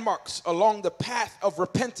landmarks along the path of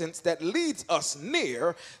repentance that leads us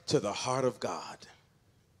near to the heart of God.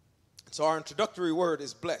 So our introductory word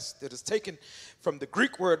is blessed. It is taken from the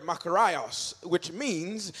Greek word makarios, which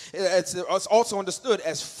means, it's also understood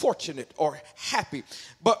as fortunate or happy.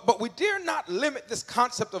 But we dare not limit this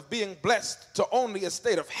concept of being blessed to only a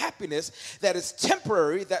state of happiness that is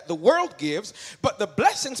temporary, that the world gives. But the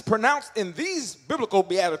blessings pronounced in these biblical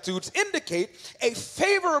Beatitudes indicate a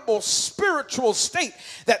favorable spiritual state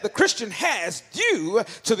that the Christian has due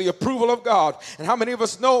to the approval of God. And how many of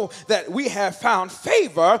us know that we have found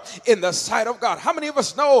favor in the sight of God? How many of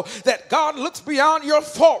us know that God looks beyond your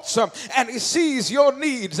faults and he sees your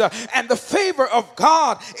needs, and the favor of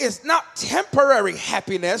God is not temporary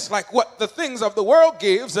happiness like what the things of the world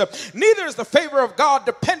gives. Neither is the favor of God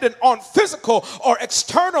dependent on physical or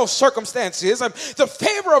external circumstances. The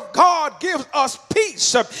favor of God gives us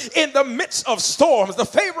peace in the midst of storms. The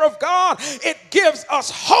favor of God, it gives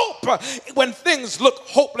us hope when things look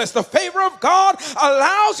hopeless. The favor of God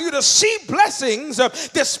allows you to see blessings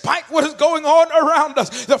despite what is going on around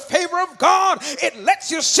us. The favor of God, it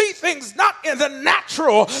lets you see things not in the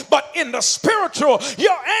natural, but in the spiritual.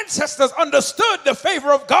 Your ancestors understood the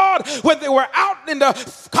favor of God when they were out in the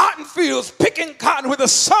cotton fields picking cotton with the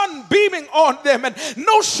sun beaming on them and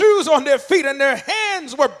no shoes on their feet, and their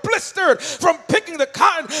hands were blistered from picking the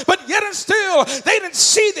cotton. But yet and still, they didn't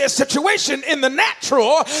see their situation in the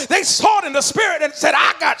natural. They saw it in the spirit and said,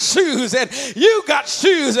 I got shoes and you got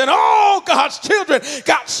shoes and all God's children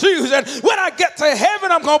got shoes. And when I get to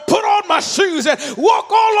heaven, I'm going to put on my shoes and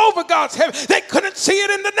walk all over God's heaven. They couldn't see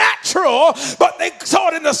it in the natural, but they saw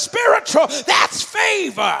it in the spiritual. That's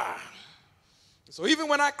favor. So even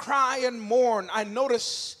when I cry and mourn, I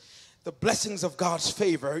notice the blessings of God's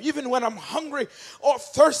favor. Even when I'm hungry or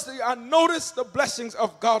thirsty, I notice the blessings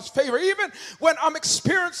of God's favor. Even when I'm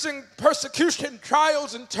experiencing persecution,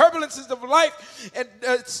 trials, and turbulences of life, and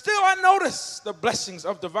still I notice the blessings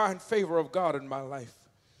of divine favor of God in my life.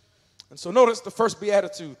 And so notice the first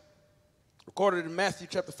beatitude recorded in Matthew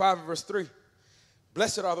chapter 5 and verse 3.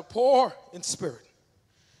 Blessed are the poor in spirit,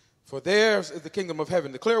 for theirs is the kingdom of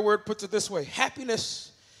heaven. The clear word puts it this way: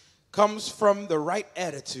 happiness comes from the right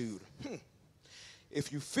attitude.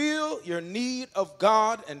 If you feel your need of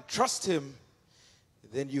God and trust him,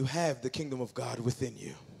 then you have the kingdom of God within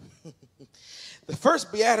you. The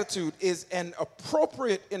first beatitude is an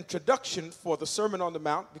appropriate introduction for the Sermon on the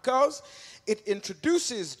Mount because it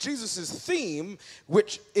introduces Jesus' theme,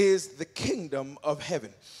 which is the kingdom of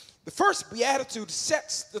heaven. The first beatitude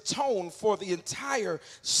sets the tone for the entire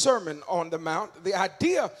Sermon on the Mount. The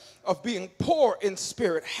idea of being poor in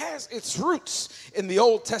spirit has its roots in the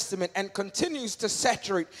Old Testament and continues to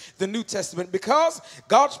saturate the New Testament because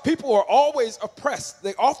God's people are always oppressed.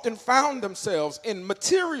 They often found themselves in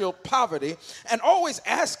material poverty and always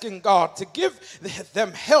asking God to give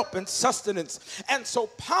them help and sustenance. And so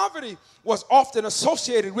poverty was often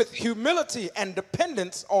associated with humility and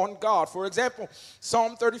dependence on God. For example,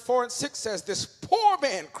 Psalm 34:6 says, this poor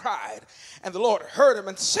man cried, and the Lord heard him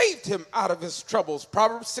and saved him out of his troubles.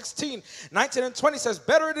 Proverbs 16:19 and 20 says,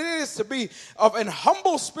 better it is to be of an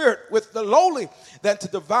humble spirit with the lowly than to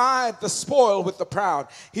divide the spoil with the proud.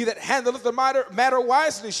 He that handleth the matter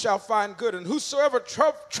wisely shall find good, and whosoever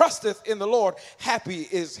trusteth in the Lord, happy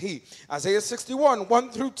is he. Isaiah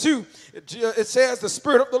 61:1-2, it says, the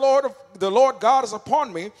Spirit of the Lord God is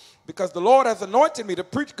upon me, because the Lord hath anointed me to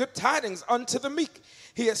preach good tidings unto the meek.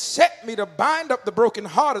 He has set me to bind up the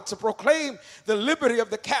brokenhearted, to proclaim the liberty of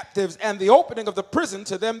the captives and the opening of the prison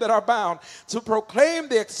to them that are bound, to proclaim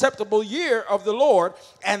the acceptable year of the Lord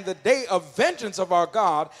and the day of vengeance of our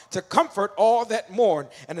God, to comfort all that mourn.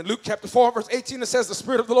 And in Luke chapter 4, verse 18, it says, the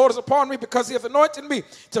Spirit of the Lord is upon me because he hath anointed me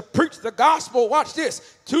to preach the gospel, watch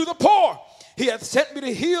this, to the poor. He hath sent me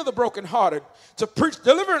to heal the brokenhearted, to preach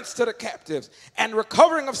deliverance to the captives, and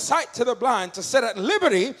recovering of sight to the blind, to set at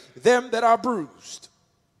liberty them that are bruised.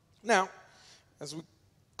 Now, as we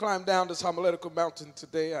climb down this homiletical mountain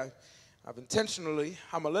today, I've intentionally,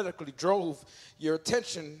 homiletically drove your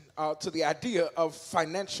attention to the idea of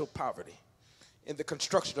financial poverty in the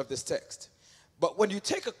construction of this text. But when you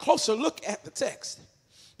take a closer look at the text,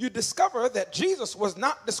 you discover that Jesus was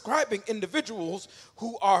not describing individuals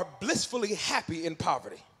who are blissfully happy in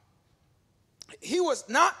poverty. He was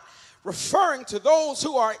not referring to those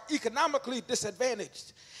who are economically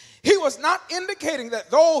disadvantaged. He was not indicating that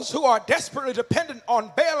those who are desperately dependent on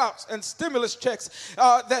bailouts and stimulus checks,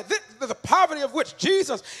 that the poverty of which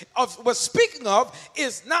Jesus was speaking of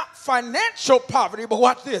is not financial poverty, but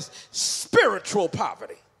watch this, spiritual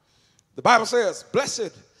poverty. The Bible says,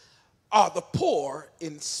 blessed are the poor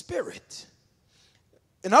in spirit.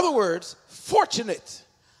 In other words, fortunate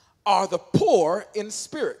are the poor in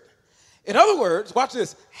spirit. In other words, watch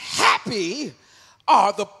this, happy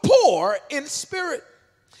are the poor in spirit.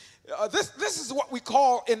 This is what we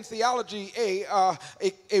call in theology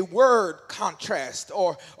a word contrast,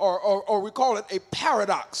 or we call it a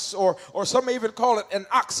paradox, or some may even call it an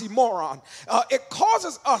oxymoron. It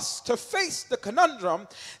causes us to face the conundrum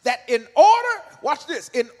that in order, watch this,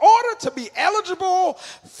 in order to be eligible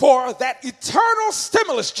for that eternal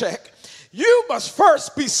stimulus check, you must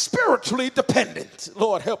first be spiritually dependent.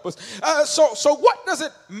 Lord help us. So what does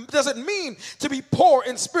it mean to be poor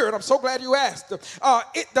in spirit? I'm so glad you asked.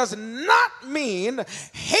 It does not mean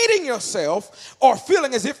hating yourself or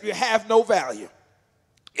feeling as if you have no value.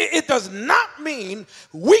 It does not mean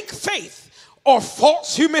weak faith or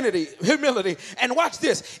false humility. And watch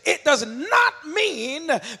this, it does not mean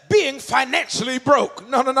being financially broke.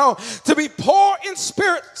 No. To be poor in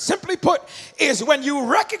spirit, simply put, is when you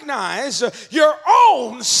recognize your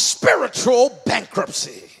own spiritual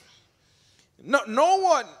bankruptcy.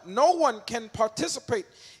 No one can participate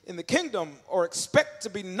in the kingdom or expect to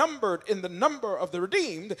be numbered in the number of the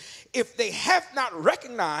redeemed if they have not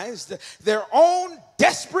recognized their own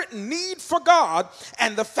desperate need for God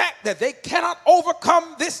and the fact that they cannot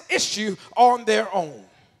overcome this issue on their own.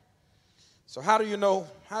 So how do you know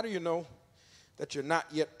that you're not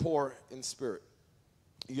yet poor in spirit?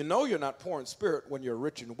 You know you're not poor in spirit when you're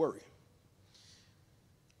rich in worry.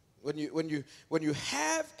 When you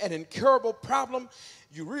have an incurable problem,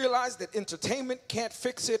 you realize that entertainment can't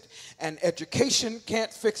fix it, and education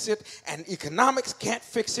can't fix it, and economics can't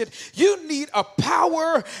fix it. You need a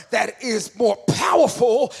power that is more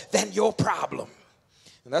powerful than your problem.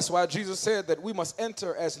 And that's why Jesus said that we must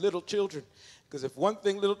enter as little children. Because if one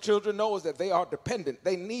thing little children know is that they are dependent.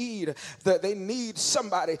 They need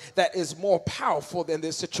somebody that is more powerful than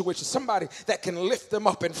their situation. Somebody that can lift them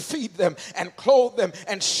up and feed them and clothe them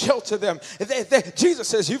and shelter them. Jesus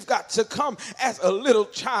says you've got to come as a little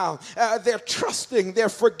child. They're trusting. They're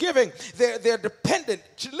forgiving. They're dependent.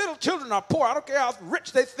 Little children are poor. I don't care how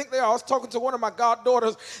rich they think they are. I was talking to one of my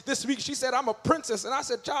goddaughters this week. She said, I'm a princess. And I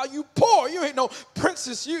said, child, you poor. You ain't no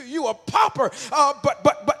princess. You a pauper.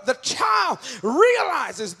 But the child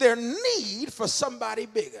realizes their need for somebody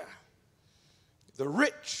bigger. The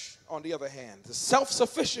rich, on the other hand, the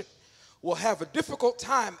self-sufficient, will have a difficult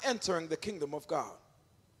time entering the kingdom of God.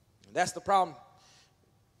 And that's the problem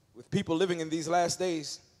with people living in these last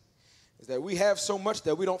days, is that we have so much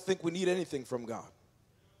that we don't think we need anything from God.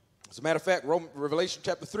 As a matter of fact, Revelation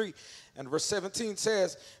chapter 3 and verse 17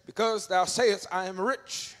 says, because thou sayest, I am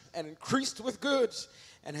rich and increased with goods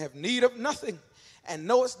and have need of nothing, and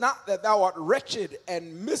knowest not that thou art wretched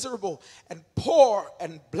and miserable and poor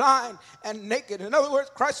and blind and naked. In other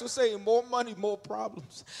words, Christ was saying more money, more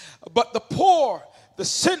problems. But the poor, the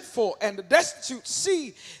sinful, and the destitute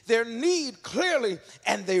see their need clearly,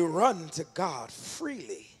 and they run to God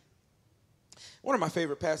freely. One of my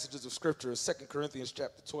favorite passages of Scripture is 2 Corinthians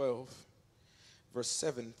chapter 12, verse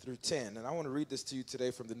 7 through 10. And I want to read this to you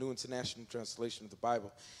today from the New International Translation of the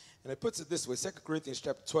Bible. And it puts it this way, 2 Corinthians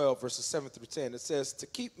chapter 12, verses 7 through 10. It says, to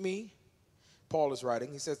keep me, Paul is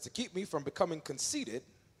writing, he says, to keep me from becoming conceited,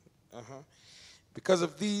 because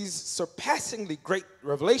of these surpassingly great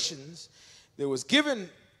revelations, there was given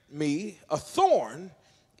me a thorn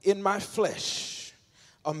in my flesh,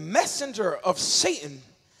 a messenger of Satan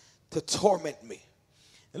to torment me.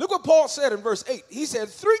 And look what Paul said in verse 8. He said,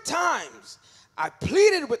 3 times I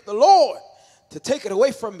pleaded with the Lord to take it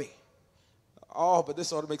away from me. Oh, but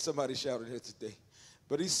this ought to make somebody shout in here today.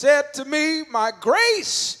 But he said to me, my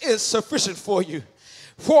grace is sufficient for you,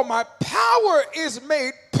 for my power is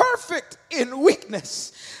made perfect in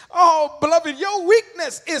weakness. Oh, beloved, your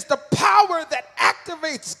weakness is the power that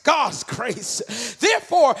activates God's grace.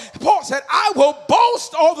 Therefore, Paul said, I will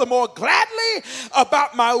boast all the more gladly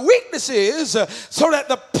about my weaknesses so that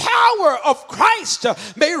the power of Christ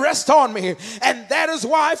may rest on me. And that is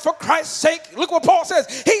why, for Christ's sake, look what Paul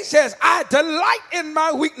says. He says, I delight in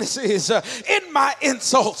my weaknesses, in my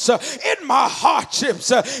insults, in my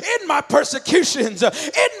hardships, in my persecutions,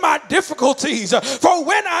 in my difficulties. For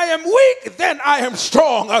when I am weak, then I am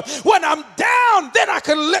strong. When I'm down, then I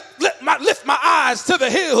can lift my eyes to the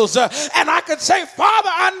hills and I can say, Father,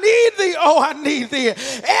 I need thee. Oh, I need thee.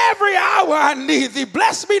 Every hour I need thee.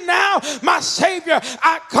 Bless me now, my Savior.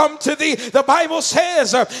 I come to thee. The Bible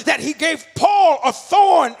says that he gave Paul a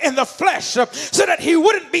thorn in the flesh so that he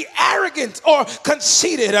wouldn't be arrogant or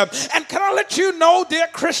conceited. And can I let you know, dear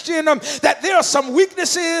Christian, that there are some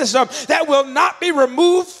weaknesses that will not be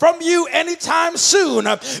removed from you anytime soon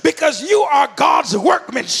because you are God's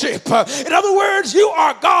workmanship. In other words, you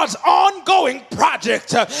are God's ongoing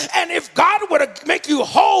project. And if God were to make you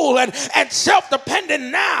whole and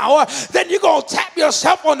self-dependent now, then you're going to tap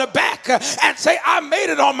yourself on the back and say, I made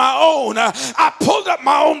it on my own. I pulled up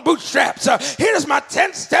my own bootstraps. Here's my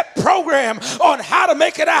 10-step program on how to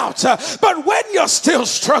make it out. But when you're still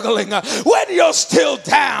struggling, when you're still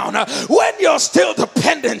down, when you're still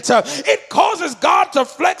dependent, it causes God to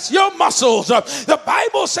flex your muscles. The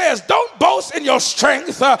Bible says, don't boast in your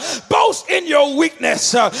strength, boast in your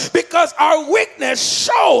weakness, because our weakness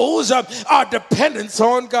shows our dependence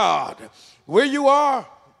on God. Where you are,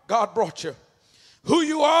 God brought you. Who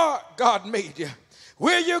you are, God made you.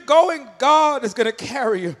 Where you're going, God is going to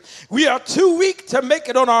carry you. We are too weak to make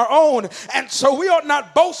it on our own. And so we ought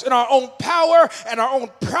not boast in our own power and our own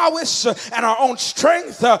prowess and our own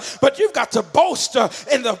strength. But you've got to boast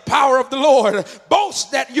in the power of the Lord. Boast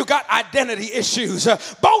that you got identity issues.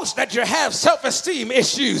 Boast that you have self-esteem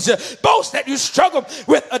issues. Boast that you struggle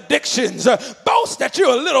with addictions. Boast that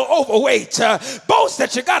you're a little overweight. Boast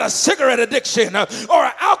that you got a cigarette addiction or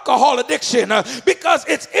an alcohol addiction. Because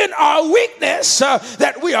it's in our weakness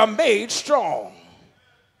that we are made strong.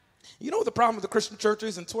 You know what the problem with the Christian church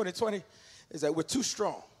is in 2020 is that we're too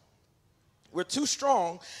strong. We're too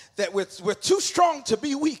strong that we're too strong to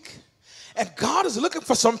be weak. And God is looking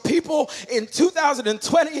for some people in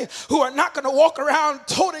 2020 who are not going to walk around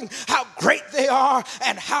toting how great they are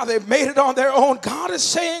and how they made it on their own. God is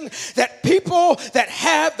saying that people that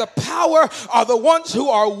have the power are the ones who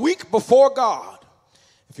are weak before God.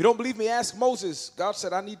 If you don't believe me, ask Moses. God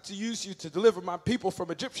said, I need to use you to deliver my people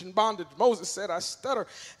from Egyptian bondage. Moses said, I stutter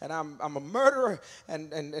and I'm a murderer.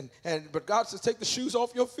 But God says, take the shoes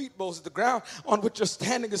off your feet, Moses. The ground on which you're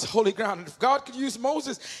standing is holy ground. And if God can use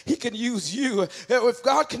Moses, he can use you. If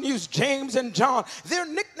God can use James and John, their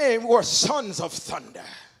nickname were sons of thunder.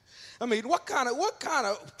 I mean, what kind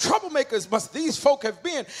of troublemakers must these folk have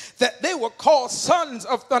been that they were called sons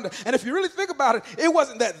of thunder? And if you really think about it, it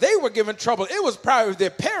wasn't that they were given trouble. It was probably their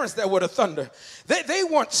parents that were the thunder. They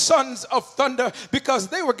weren't sons of thunder because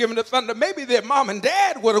they were given the thunder. Maybe their mom and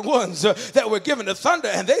dad were the ones that were given the thunder.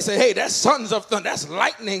 And they say, hey, that's sons of thunder. That's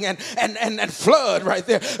lightning and flood right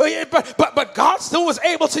there. But God still was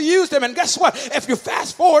able to use them. And guess what? If you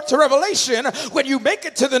fast forward to Revelation, when you make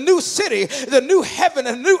it to the new city, the new heaven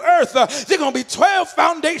and new earth, there are going to be 12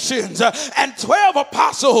 foundations and 12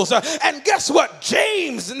 apostles. And guess what?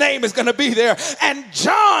 James' name is going to be there. And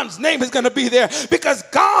John's name is going to be there. Because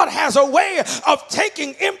God has a way of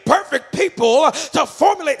taking imperfect people to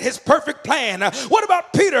formulate his perfect plan. What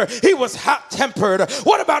about Peter? He was hot-tempered.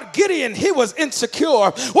 What about Gideon? He was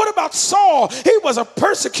insecure. What about Saul? He was a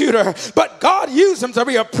persecutor. But God used him to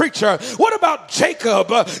be a preacher. What about Jacob?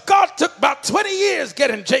 God took about 20 years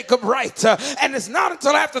getting Jacob right. And it's not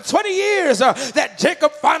until after 20 years that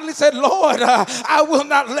Jacob finally said, Lord, I will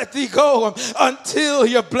not let thee go until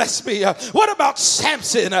you bless me. What about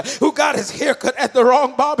Samson, who got his haircut at the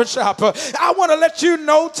wrong barbershop? I want to let you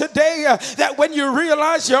know today that when you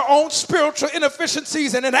realize your own spiritual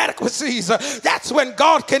inefficiencies and inadequacies, that's when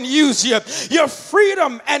God can use you. Your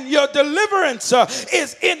freedom and your deliverance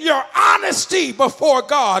is in your honesty before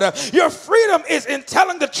God. Your freedom is in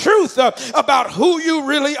telling the truth about who you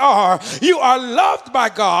really are. You are loved by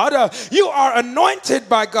God. God. You are anointed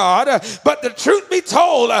by God. But the truth be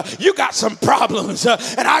told, you got some problems,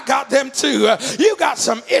 and I got them too. You got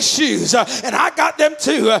some issues, and I got them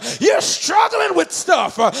too. You're struggling with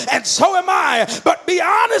stuff, and so am I. But be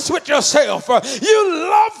honest with yourself. You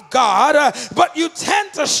love God, but you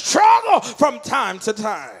tend to struggle from time to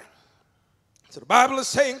time. So the Bible is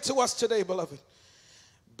saying to us today, beloved,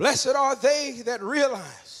 blessed are they that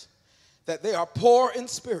realize that they are poor in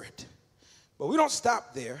spirit. But we don't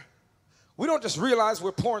stop there. We don't just realize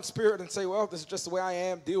we're poor in spirit and say, well, this is just the way I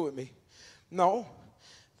am, deal with me. No,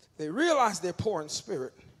 they realize they're poor in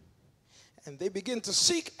spirit, and they begin to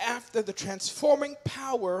seek after the transforming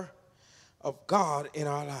power of God in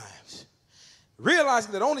our lives,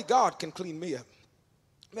 realizing that only God can clean me up.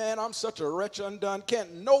 Man, I'm such a wretch undone.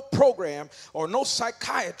 Can't no program or no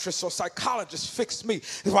psychiatrist or psychologist fix me.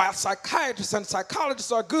 While psychiatrists and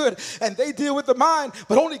psychologists are good and they deal with the mind,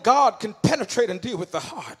 but only God can penetrate and deal with the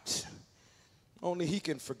heart. Only he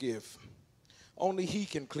can forgive. Only he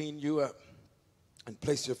can clean you up and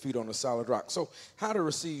place your feet on a solid rock. So how to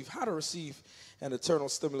receive an eternal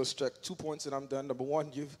stimulus check. 2 points and I'm done. Number one,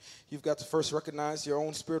 you've got to first recognize your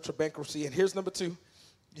own spiritual bankruptcy. And here's number two.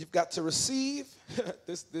 You've got to receive,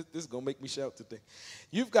 this is going to make me shout today.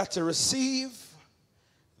 You've got to receive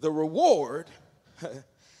the reward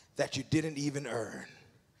that you didn't even earn.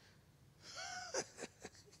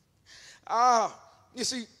 You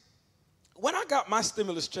see, when I got my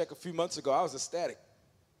stimulus check a few months ago, I was ecstatic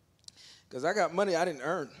because I got money I didn't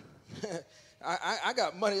earn. I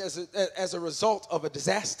got money as a result of a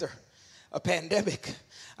disaster, a pandemic.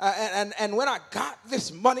 And when I got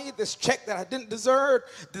this money, this check that I didn't deserve,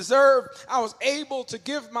 I was able to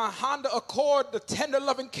give my Honda Accord the tender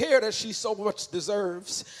loving care that she so much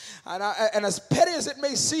deserves. And as petty as it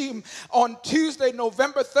may seem, on Tuesday,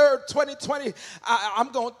 November 3rd, 2020,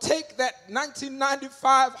 I'm going to take that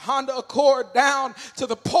 1995 Honda Accord down to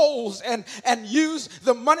the polls and use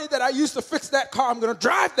the money that I used to fix that car. I'm going to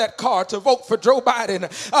drive that car to vote for Joe Biden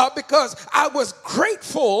because I was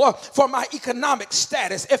grateful for my economic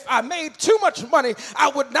status. If I made too much money, I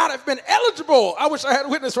would not have been eligible. I wish I had a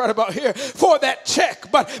witness right about here for that check.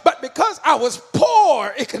 But because I was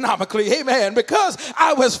poor economically, amen, because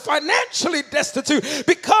I was financially destitute,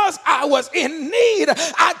 because I was in need,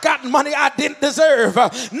 I got money I didn't deserve.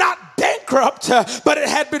 Not bankrupt, but it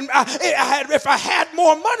had been, if I had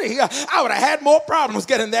more money, I would have had more problems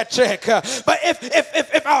getting that check. But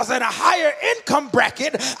if I was in a higher income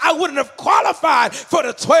bracket, I wouldn't have qualified for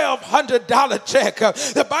the $1,200 check.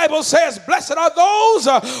 The Bible says, blessed are those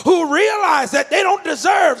who realize that they don't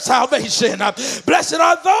deserve salvation. Blessed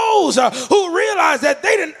are those who realize that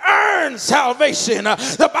they didn't earn salvation.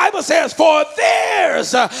 The Bible says, for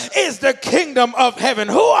theirs is the kingdom of heaven.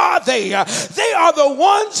 Who are they? They are the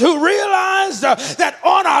ones who realized that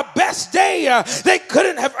on our best day, they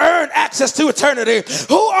couldn't have earned access to eternity.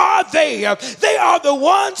 Who are they? They are the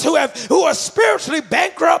ones who are spiritually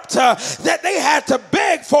bankrupt, that they had to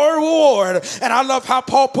beg for a reward. And I love how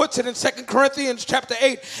Paul puts it in 2 Corinthians chapter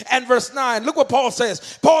 8 and verse 9. Look what Paul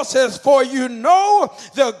says. Paul says, for you know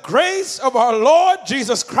the grace of our Lord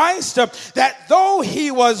Jesus Christ, that though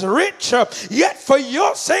he was rich, yet for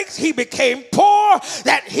your sakes he became poor,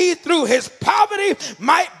 that he through his poverty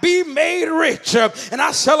might be made rich. And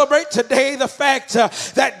I celebrate today the fact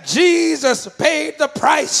that Jesus paid the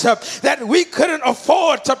price that we couldn't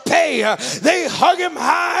afford to pay. They hung him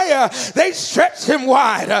high, they stretched him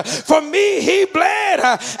wide. For me he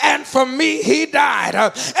bled, and for me he died.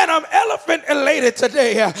 And I'm elephant elated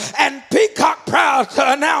today and peacock proud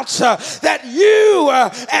to announce that you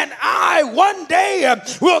and I one day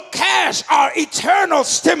will cash our eternal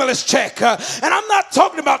stimulus check. And I'm not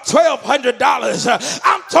talking about $1,200.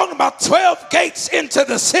 I'm talking about 12 gates into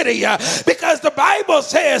the city, because the Bible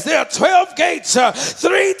says there are 12 gates,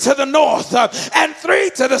 3 to the north and 3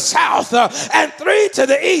 to the south and 3 to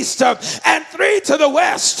the east and 3 to the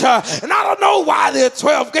west. And I don't know why there are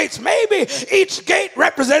 12 gates. Maybe each gate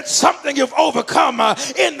represents something you've overcome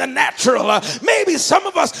in the natural. Maybe some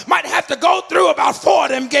of us might have to go through about 4 of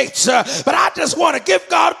them gates. But I just want to give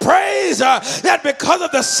God praise that because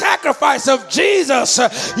of the sacrifice of Jesus,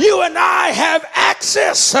 you and I have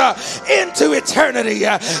access into eternity.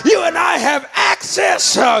 You and I have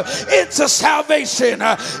access into salvation.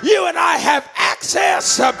 You and I have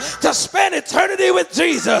access to spend eternity with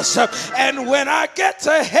Jesus. And when I get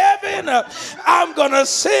to heaven, I'm going to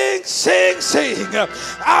sing, sing, sing.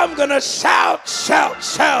 I'm going to shout, shout,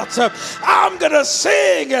 shout. I'm going to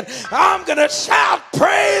sing and I'm going to shout,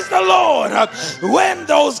 praise the Lord. When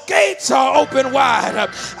those gates are open wide,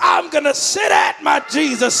 I'm going to sit at at my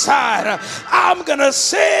Jesus side. I'm going to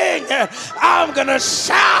sing. I'm going to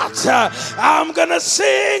shout. I'm going to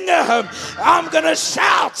sing. I'm going to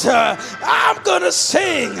shout. I'm going to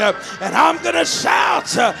sing. And I'm going to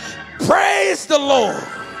shout. Praise the Lord.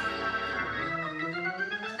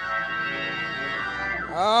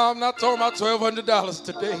 I'm not talking about $1,200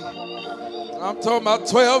 today. I'm talking about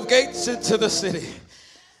 12 gates into the city.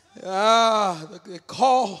 The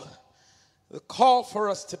call for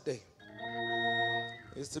us today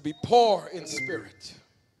is to be poor in spirit.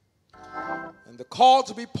 And the call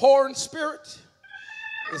to be poor in spirit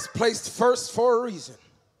is placed first for a reason,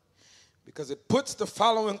 because it puts the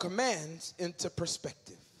following commands into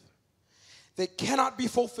perspective. They cannot be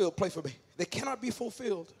fulfilled, play for me. They cannot be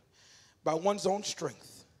fulfilled by one's own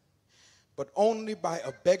strength, but only by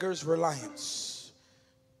a beggar's reliance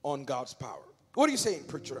on God's power. What are you saying,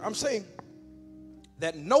 preacher? I'm saying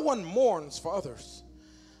that no one mourns for others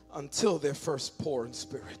until they're first poor in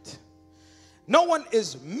spirit. No one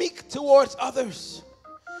is meek towards others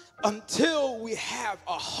until we have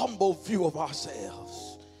a humble view of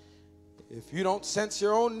ourselves. If you don't sense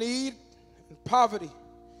your own need and poverty,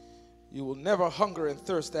 you will never hunger and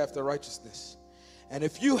thirst after righteousness. And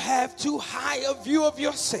if you have too high a view of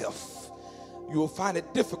yourself, you will find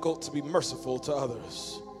it difficult to be merciful to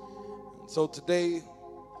others. And so today,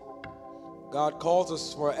 God calls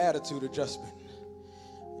us for an attitude adjustment.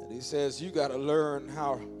 And he says, you got to learn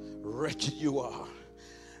how wretched you are,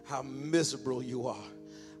 how miserable you are,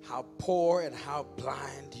 how poor and how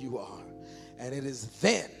blind you are. And it is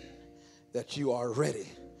then that you are ready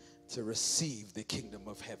to receive the kingdom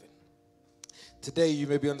of heaven. Today, you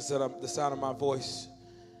may be under the sound of my voice.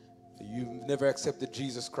 You've never accepted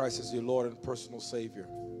Jesus Christ as your Lord and personal Savior.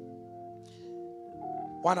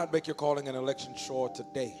 Why not make your calling and election sure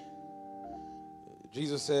today?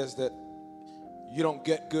 Jesus says that you don't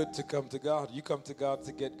get good to come to God. You come to God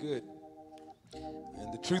to get good.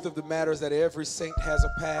 And the truth of the matter is that every saint has a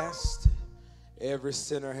past. Every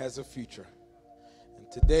sinner has a future.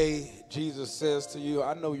 And today, Jesus says to you,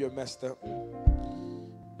 I know you're messed up.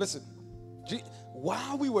 Listen.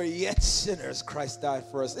 While we were yet sinners, Christ died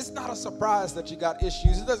for us. It's not a surprise that you got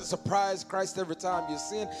issues. It doesn't surprise Christ every time you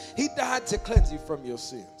sin. He died to cleanse you from your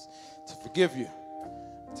sins, to forgive you,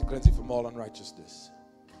 to cleanse you from all unrighteousness.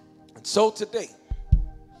 And so today,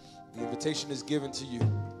 the invitation is given to you.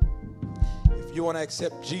 If you want to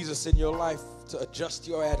accept Jesus in your life, to adjust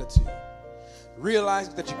your attitude, realize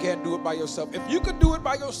that you can't do it by yourself. If you could do it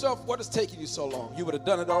by yourself, what is taking you so long? You would have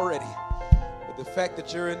done it already. The fact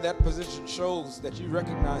that you're in that position shows that you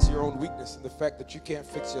recognize your own weakness and the fact that you can't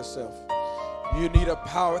fix yourself. You need a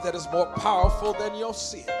power that is more powerful than your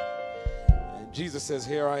sin. And Jesus says,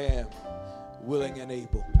 here I am, willing and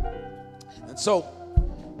able. And so,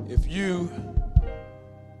 if you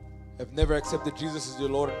have never accepted Jesus as your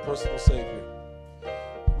Lord and personal Savior,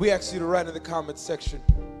 we ask you to write in the comments section.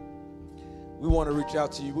 We want to reach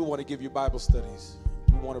out to you. We want to give you Bible studies.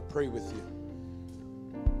 We want to pray with you.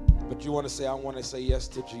 But you want to say, I want to say yes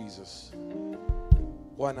to Jesus.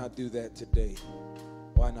 Why not do that today?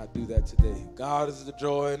 Why not do that today? God is the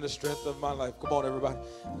joy and the strength of my life. Come on, everybody.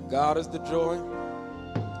 God is the joy.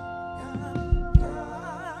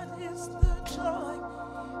 God is the joy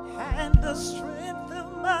and the strength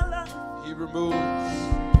of my life. He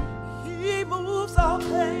moves all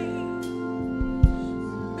pain,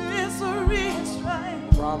 misery and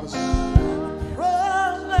strife. Promise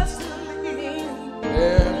to leave me.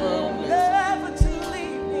 Never to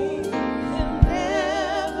leave me.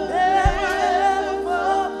 Never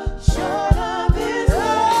fall short of His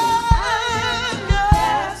love.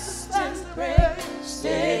 Yes, and pray.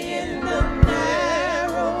 Stay in the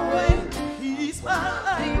narrow way. He's my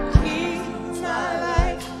life. He's my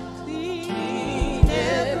life. Clean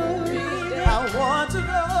every day. I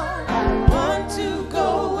want to go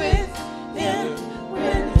with Him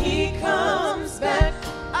when He comes.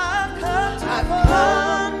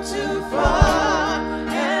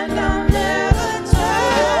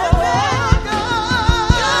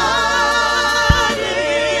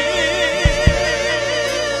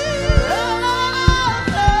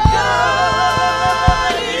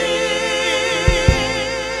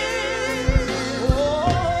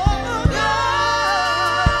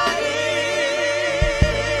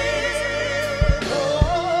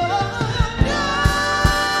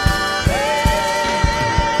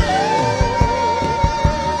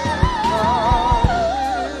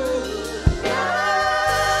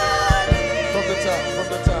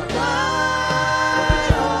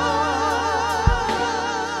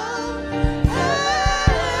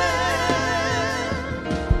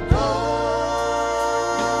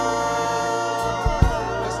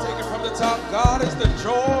 top. God is the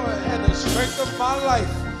joy and the strength of my life.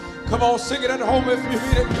 Come on, sing it at home if you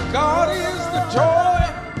need it. God is the joy.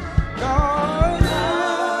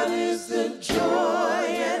 God is the joy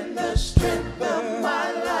and the strength of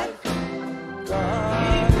my life.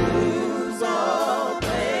 God moves all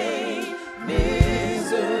pain,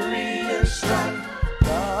 misery, and strife.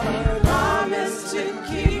 God promised to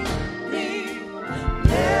keep me,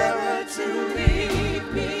 never to leave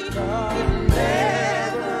me. God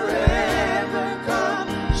never ever come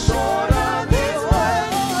short of His word.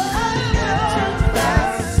 To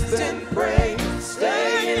fast and pray,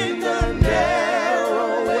 stay in the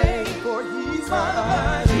narrow way, for He's my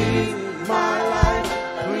life,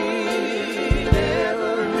 clean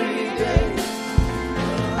every day.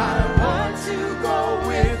 I want to go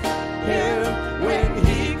with Him when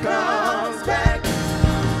He comes back.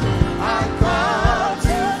 I come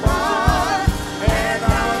too far, and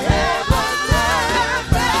I'll never turn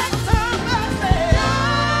back. Somebody say,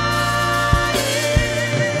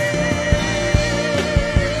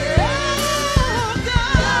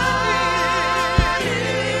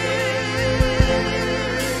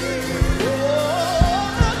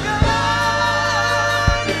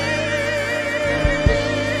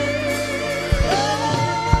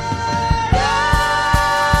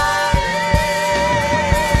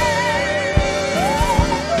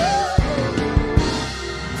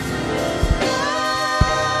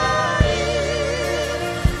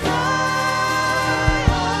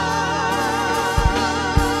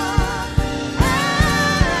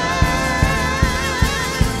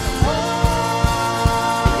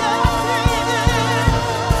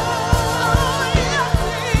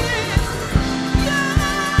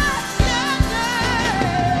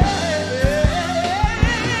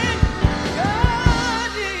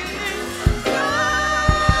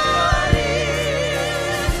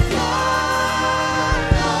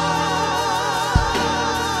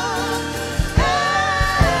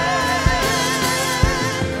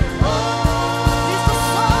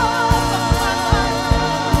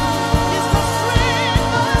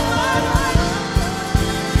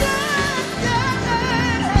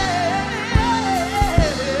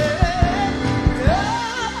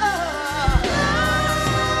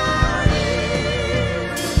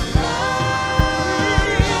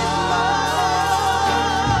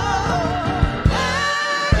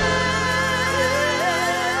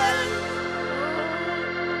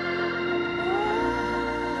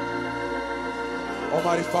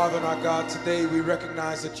 Almighty Father and our God, today we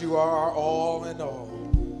recognize that you are our all in all.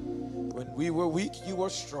 When we were weak, you were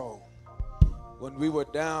strong. When we were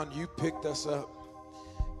down, you picked us up.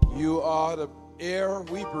 You are the air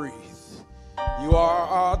we breathe. You are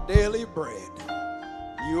our daily bread.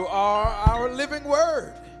 You are our living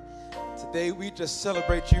word. Today we just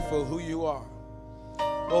celebrate you for who you are.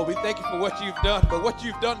 Lord, we thank you for what you've done, but what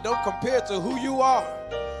you've done don't compare to who you are.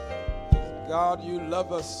 God, you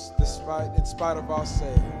love us in spite of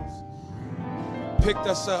ourselves. Picked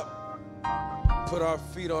us up, put our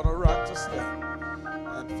feet on a rock to stand.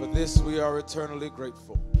 And for this we are eternally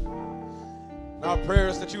grateful. And our prayer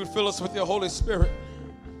is that you would fill us with your Holy Spirit.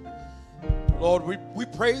 Lord, we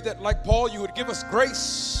pray that like Paul, you would give us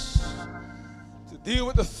grace to deal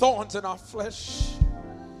with the thorns in our flesh.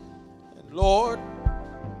 And Lord,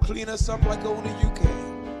 clean us up like only you can.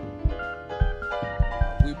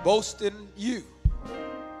 We boast in you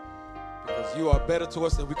because you are better to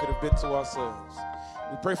us than we could have been to ourselves.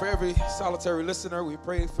 We pray for every solitary listener. We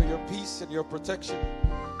pray for your peace and your protection.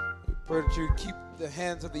 We pray that you keep the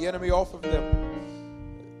hands of the enemy off of them.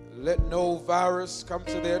 Let no virus come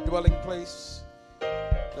to their dwelling place.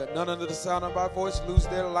 Let none under the sound of my voice lose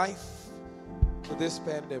their life to this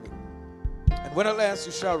pandemic. And when at last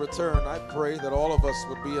you shall return, I pray that all of us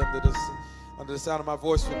would be under the sound of my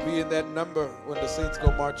voice, would be in that number when the saints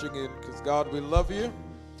go marching in. Because God, we love you.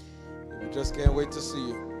 And we just can't wait to see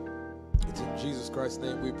you. It's in Jesus Christ's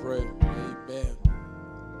name we pray. Amen.